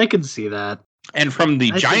 Yeah, I can see that. And from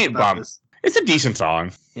the Giant Bomb, it's a decent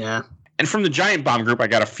song. Yeah. And from the Giant Bomb group, I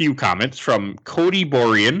got a few comments from Cody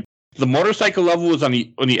Borian. The motorcycle level was on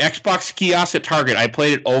the Xbox kiosk at Target. I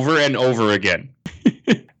played it over and over again.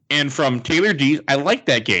 And from Taylor D, I liked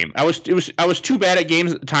that game. I was too bad at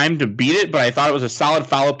games at the time to beat it, but I thought it was a solid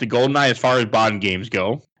follow-up to GoldenEye as far as Bond games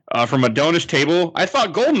go. From Adonis Table, I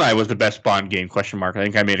thought GoldenEye was the best Bond game, ? I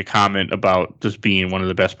think I made a comment about this being one of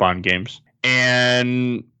the best Bond games.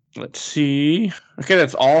 And let's see. Okay,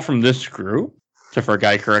 that's all from this group. Except for a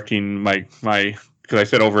guy correcting my because I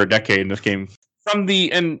said over a decade in this game. From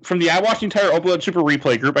the I watched the entire OpenWorld Super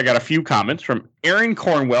Replay group, I got a few comments from Aaron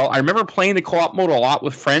Cornwell. I remember playing the co-op mode a lot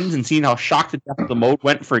with friends and seeing how shocked the depth of the mode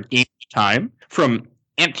went for a game at a time. From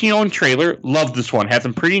Antion Trailer, loved this one. Had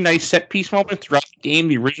some pretty nice set piece moments throughout the game.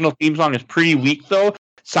 The original theme song is pretty weak though.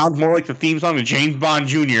 Sounds more like the theme song of James Bond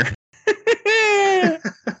Jr.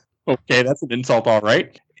 Okay, that's an insult, all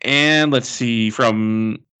right. And let's see,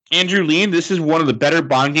 from Andrew Lean, this is one of the better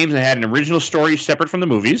Bond games that had an original story separate from the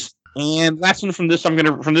movies. And last one from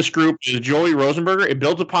this group is Joey Rosenberger. It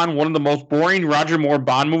builds upon one of the most boring Roger Moore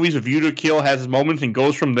Bond movies. A View to Kill has its moments and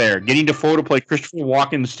goes from there. Getting Defoe to play Christopher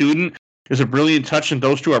Walken, the student, is a brilliant touch, and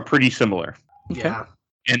those two are pretty similar. Yeah.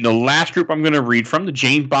 And the last group I'm going to read from, the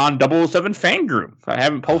James Bond 007 fan group. I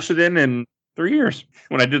haven't posted in 3 years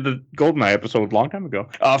when I did the GoldenEye episode a long time ago.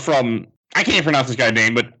 From, I can't pronounce this guy's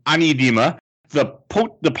name, but Aniedema. The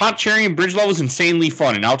Pontcharian bridge level is insanely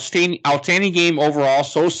fun. An outstanding game overall.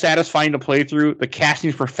 So satisfying to play through. The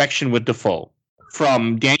casting's perfection with Defoe.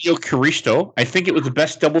 From Daniel Caristo, I think it was the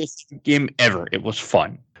best 007 game ever. It was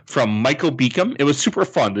fun. From Michael Beacom, it was super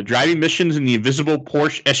fun. The driving missions in the invisible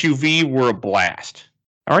Porsche SUV were a blast.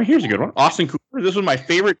 All right, here's a good one. Austin Cooper, this was my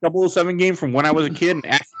favorite 007 game from when I was a kid and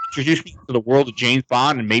actually introduced me to the world of James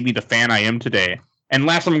Bond and made me the fan I am today. And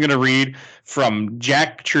last I'm going to read from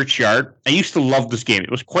Jack Churchyard. I used to love this game. It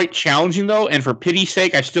was quite challenging, though, and for pity's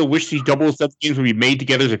sake, I still wish these 007 games would be made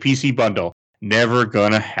together as a PC bundle. Never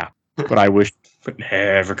gonna happen. But I wish, but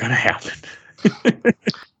never gonna happen.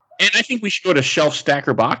 And I think we should go to Shelf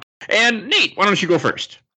Stacker Box. And Nate, why don't you go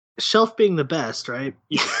first? Shelf being the best, right?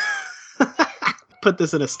 Put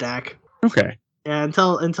this in a stack. Okay. Yeah,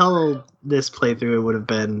 until this playthrough, it would have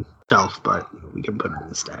been Shelf, but we can put it in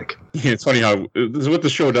the stack. Yeah, it's funny how this is what the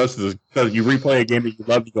show does. Is you replay a game that you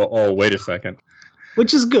love, you go, oh, wait a second.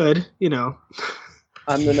 Which is good, you know.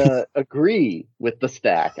 I'm gonna agree with the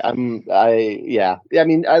stack. I mean, I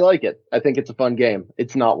like it. I think it's a fun game.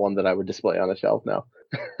 It's not one that I would display on a shelf now.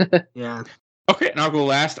 Yeah. Okay, and I'll go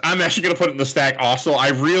last. I'm actually going to put it in the stack also. I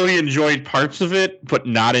really enjoyed parts of it, but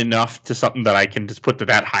not enough to something that I can just put to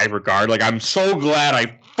that high regard. Like, I'm so glad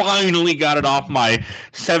I finally got it off my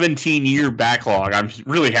 17-year backlog. I'm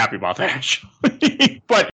really happy about that, actually.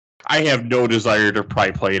 But I have no desire to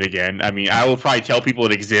probably play it again. I mean, I will probably tell people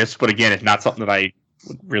it exists, but again, it's not something that I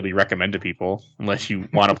would really recommend to people unless you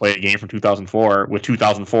want to play a game from 2004 with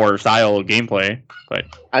 2004 style of gameplay. But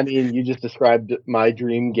I mean, you just described my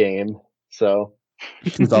dream game. So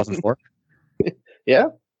 2004. Yeah,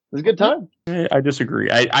 it was a good time. I disagree.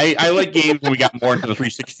 I like games when we got more into the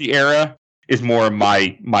 360 era is more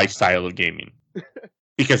my style of gaming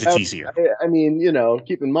because it's easier. I mean, you know,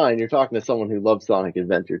 keep in mind you're talking to someone who loves Sonic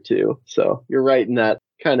Adventure too. So you're right in that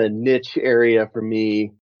kind of niche area for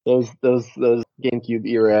me. Those GameCube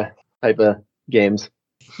era type of games.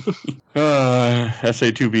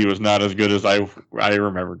 SA2B was not as good as I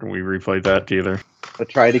remembered when we replayed that either. But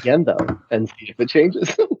try it again though, and see if it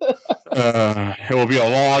changes. It will be a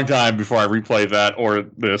long time before I replay that or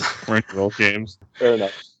this or any of those games. Fair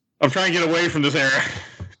enough. I'm trying to get away from this era.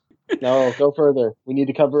 No, go further. We need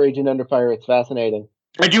to cover Agent Under Fire. It's fascinating.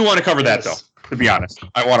 I do want to cover that, Yes. though, to be honest.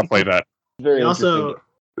 I want to play that. Very interesting.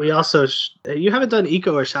 We also you haven't done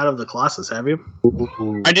Eco or Shadow of the Colossus, have you?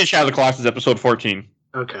 I did Shadow of the Colossus episode 14.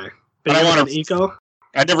 Okay. But you I haven't wanna- done Eco?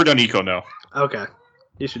 I've never done Eco, no. Okay.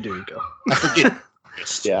 You should do Eco. I forget.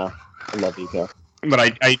 Yeah, I love Eco. But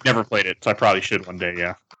I never played it, so I probably should one day,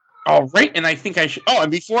 yeah. All right, and I think I should... Oh,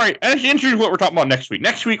 and before I introduce what we're talking about next week.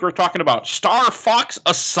 Next week, we're talking about Star Fox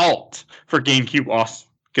Assault for GameCube,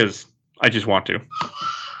 because I just want to.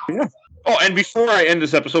 Yeah. Oh, and before I end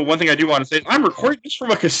this episode, one thing I do want to say is I'm recording this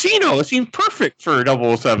from a casino. It seems perfect for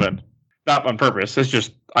 007. Not on purpose. It's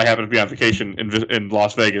just I happen to be on vacation in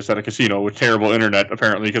Las Vegas at a casino with terrible internet,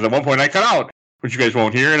 apparently, because at one point I cut out, which you guys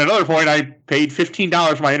won't hear, and at another point I paid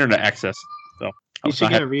 $15 for my internet access. So You should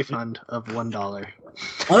get a refund of $1.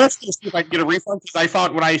 I'm going to see if I can get a refund, because I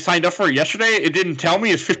found when I signed up for it yesterday, it didn't tell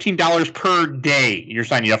me it's $15 per day you're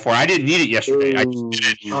signing up for. I didn't need it yesterday. I just did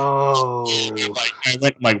it. Oh. I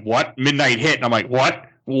went like, what? Midnight hit, and I'm like, what?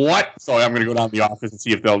 So I'm going to go down to the office and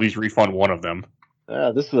see if they'll at least refund one of them.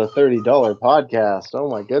 This is a $30 podcast. Oh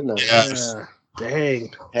my goodness. Yes. Yeah.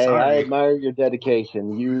 Dang. Hey, Sorry. I admire your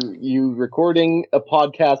dedication. You recording a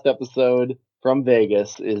podcast episode from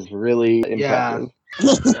Vegas is really impressive.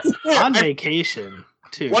 On vacation,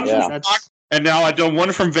 too. One Yeah. from Fox, and now I've done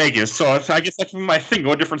one from Vegas, so I guess that's my thing,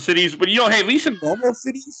 go to different cities. But, hey, at least in normal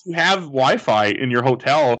cities, you have Wi-Fi in your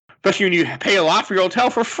hotel, especially when you pay a lot for your hotel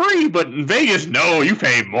for free. But in Vegas, no, you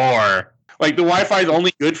pay more. Like, the Wi-Fi is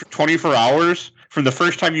only good for 24 hours from the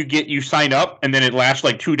first time you sign up, and then it lasts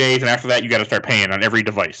like 2 days, and after that, you got to start paying on every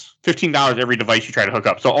device. $15 every device you try to hook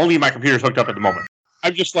up. So only my computer's hooked up at the moment.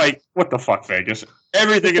 I'm just like, what the fuck, Vegas?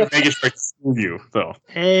 Everything in Vegas tries to screw you. So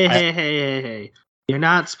Hey. You're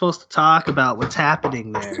not supposed to talk about what's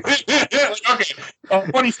happening there. Okay,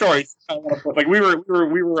 funny story. Like we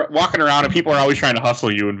were walking around, and people are always trying to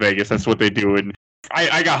hustle you in Vegas. That's what they do. And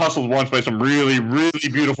I got hustled once by some really, really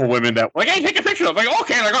beautiful women that were like, hey, take a picture. I'm like,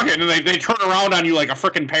 okay, and then they turn around on you like a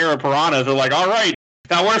freaking pair of piranhas. They're like, all right.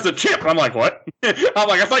 Now, where's the tip? And I'm like, what? I'm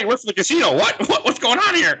like, I thought you worked for the casino. What's going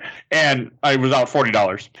on here? And I was out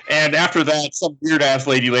 $40. And after that, some weird ass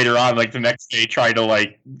lady later on, like the next day, tried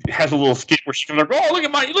to has a little skit where she comes like, oh, look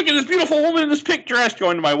at this beautiful woman in this pink dress,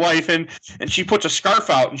 going to my wife, and she puts a scarf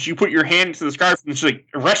out, and she put your hand into the scarf, and she like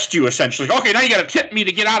arrests you essentially. Like, okay, now you got to tip me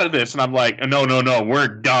to get out of this. And I'm like, no, we're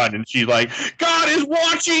done. And she's like, God is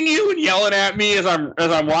watching you, and yelling at me as I'm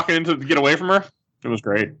walking into to get away from her. It was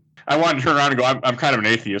great. I wanted to turn around and go, I'm kind of an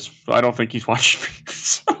atheist, so I don't think he's watching me.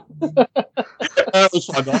 That was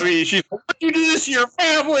fun. I mean, she's like, what do you do this to your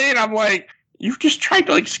family? And I'm like, you just tried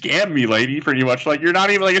to scam me, lady, pretty much. Like, you're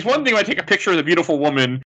not even it's one thing when I take a picture of the beautiful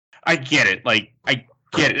woman. I get it. I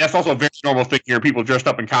get it. That's also a very normal thing here. People dressed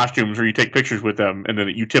up in costumes where you take pictures with them and then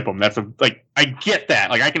you tip them. That's I get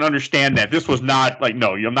that. I can understand that. This was not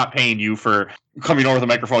no, I'm not paying you for coming over the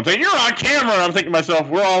microphone and saying, you're on camera. And I'm thinking to myself,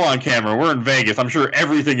 we're all on camera. We're in Vegas. I'm sure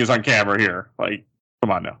everything is on camera here.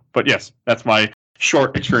 Come on now. But yes, that's my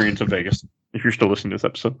short experience of Vegas. If you're still listening to this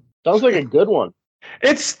episode. Sounds like a good one.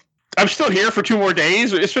 I'm still here for 2 more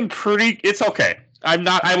days. It's been it's okay.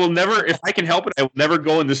 I will never, if I can help it, I will never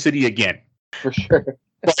go in the city again. For sure.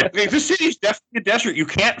 But the city's definitely a desert. You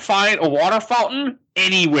can't find a water fountain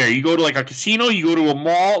anywhere. You go to a casino, you go to a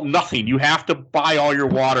mall, nothing. You have to buy all your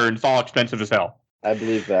water, and it's all expensive as hell. I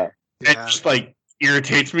believe that. It just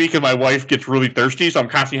irritates me because my wife gets really thirsty, so I'm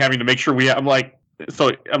constantly having to make sure I'm like,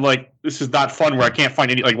 this is not fun where I can't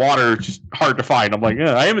find any water. It's just hard to find. I'm like,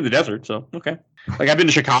 yeah, I am in the desert, so okay. I've been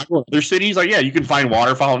to Chicago and other cities. Yeah, you can find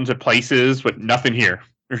water fountains at places, but nothing here.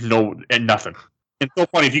 There's nothing. It's so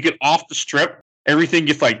funny. If you get off the strip, everything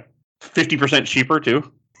gets 50% cheaper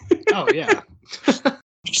too. Oh yeah.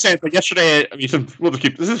 Yesterday, we'll just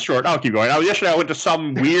keep this is short. I'll keep going. Yesterday I went to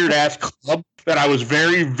some weird ass club that I was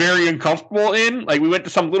very, very uncomfortable in. We went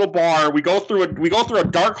to some little bar. We go through a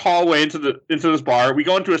dark hallway into this bar. We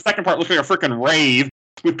go into a second part, looks like a freaking rave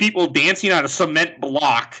with people dancing on a cement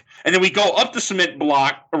block. And then we go up the cement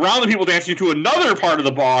block around the people dancing to another part of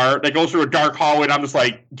the bar that goes through a dark hallway. And I'm just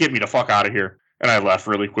like, get me the fuck out of here. And I left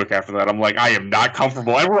really quick after that. I'm like, I am not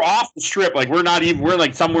comfortable. And we're off the strip.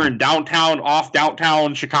 We're somewhere in off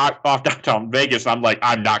downtown Chicago, off downtown Vegas. And I'm like,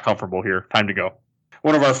 I'm not comfortable here. Time to go.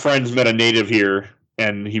 One of our friends met a native here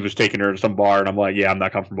and he was taking her to some bar. And I'm like, yeah, I'm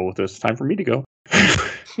not comfortable with this. Time for me to go.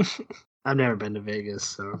 I've never been to Vegas,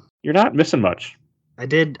 so. You're not missing much. I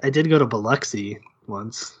did go to Biloxi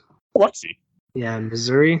once. Biloxi? Yeah, in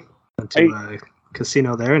Missouri. Went to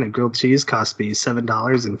casino there, and a grilled cheese cost me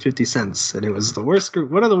 $7.50, and it was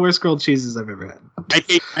one of the worst grilled cheeses I've ever had. I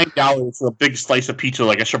paid $9 for a big slice of pizza,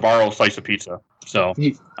 like a Sbarro slice of pizza. So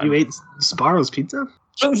You ate Sbarro's pizza?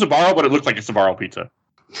 it wasn't Sbarro, but it looked like a Sbarro pizza.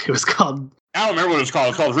 It was called... I don't remember what it was called. It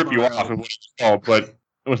was called Rip You Off, is what it was called, but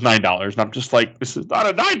it was $9, and I'm just like, this is not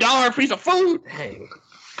a $9 piece of food. Dang.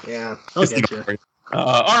 Yeah, I'll get you.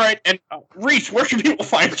 All right, and Reese, where can people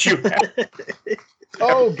find you at?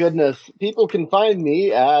 Oh goodness, people can find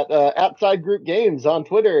me at Side Group Games on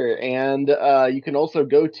Twitter, and you can also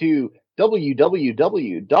go to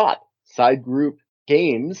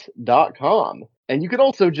www.sidegroupgames.com, and you can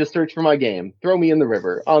also just search for my game, Throw Me in the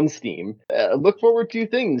River, on Steam. Look forward to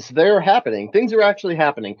things. They're happening. Things are actually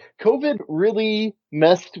happening. COVID really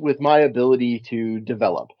messed with my ability to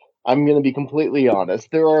develop. I'm going to be completely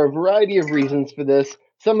honest. There are a variety of reasons for this.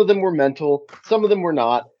 Some of them were mental, some of them were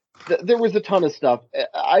not. There was a ton of stuff.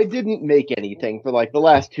 I didn't make anything for like the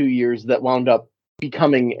last 2 years that wound up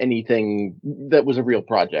becoming anything that was a real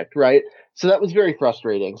project, right? So that was very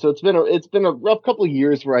frustrating. So it's been a rough couple of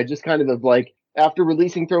years where I just kind of have like, after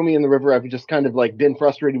releasing Throw Me in the River, I've just kind of like been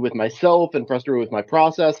frustrated with myself and frustrated with my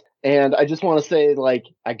process. And I just want to say, like,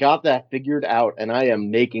 I got that figured out and I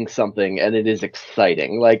am making something, and it is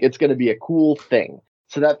exciting. Like, it's going to be a cool thing.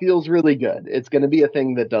 So that feels really good. It's going to be a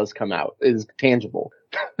thing that does come out, is tangible.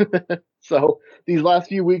 So these last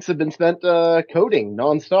few weeks have been spent coding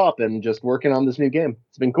nonstop and just working on this new game.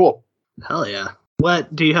 It's been cool. Hell yeah.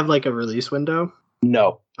 What, do you have like a release window?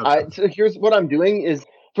 No. Okay. So here's what I'm doing is,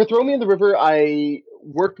 for Throw Me in the River, I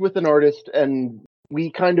worked with an artist and we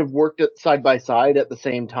kind of worked it side by side at the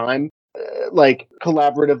same time, like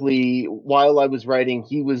collaboratively. While I was writing,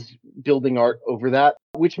 he was building art over that,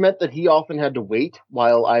 which meant that he often had to wait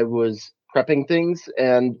while I was prepping things,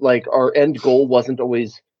 and like our end goal wasn't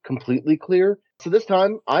always completely clear. So this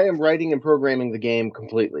time I am writing and programming the game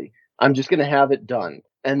completely. I'm just going to have it done.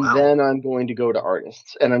 And then I'm going to go to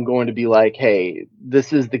artists and I'm going to be like, hey,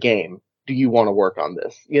 this is the game. Do you want to work on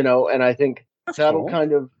this? You know, and I think that'll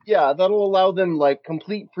kind of, that'll allow them like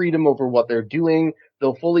complete freedom over what they're doing.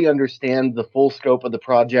 They'll fully understand the full scope of the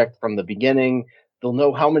project from the beginning. They'll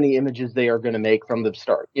know how many images they are going to make from the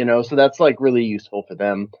start, you know, so that's like really useful for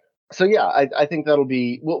them. So yeah, I think that'll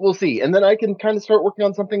be, we'll see. And then I can kind of start working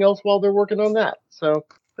on something else while they're working on that. So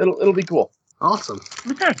it'll be cool. Awesome.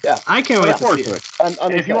 Okay. Yeah, I can't wait to see it.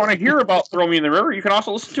 I'm if you want to hear about Throw Me in the River, you can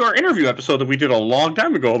also listen to our interview episode that we did a long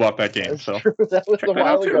time ago about that game. That's so true. That was a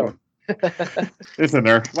while ago. Isn't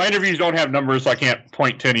there? My interviews don't have numbers, so I can't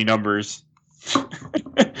point to any numbers.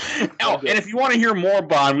 And if you want to hear more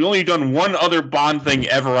Bond, we only done one other Bond thing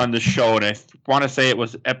ever on this show, and I want to say it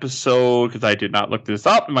was episode, because I did not look this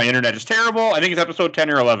up, and my internet is terrible. I think it's episode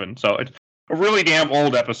 10 or 11, so it's a really damn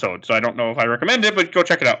old episode, so I don't know if I recommend it, but go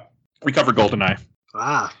check it out. We covered GoldenEye.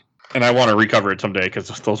 Ah. And I want to recover it someday, because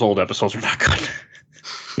those old episodes are not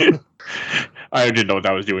good. I didn't know what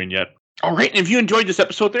I was doing yet. All right, and if you enjoyed this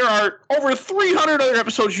episode, there are over 300 other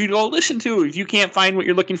episodes you can go listen to. If you can't find what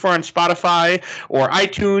you're looking for on Spotify or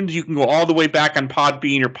iTunes, you can go all the way back on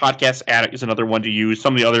Podbean, or Podcast Addict is another one to use.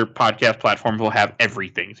 Some of the other podcast platforms will have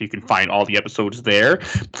everything, so you can find all the episodes there.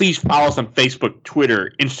 Please follow us on Facebook,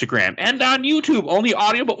 Twitter, Instagram, and on YouTube. Only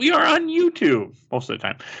audio, but we are on YouTube most of the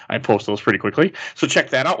time. I post those pretty quickly, so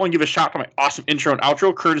check that out. I want to give a shout out to my awesome intro and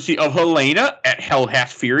outro, courtesy of Helena at Hell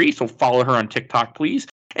Hath Fury, so follow her on TikTok, please.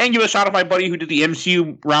 And give a shout out to my buddy who did the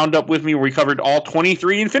MCU roundup with me, where we covered all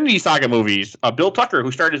 23 Infinity Saga movies. Bill Tucker, who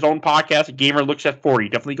started his own podcast, Gamer Looks at 40.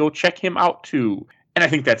 Definitely go check him out, too. And I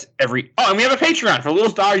think that's and we have a Patreon. For a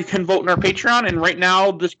little dollar, you can vote in our Patreon. And right now,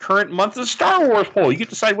 this current month is Star Wars poll. You get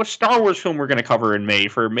to decide what Star Wars film we're going to cover in May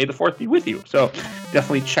for May the 4th be with you. So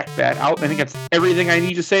definitely check that out. I think that's everything I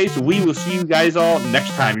need to say. So we will see you guys all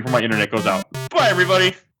next time before my internet goes out. Bye,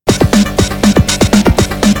 everybody.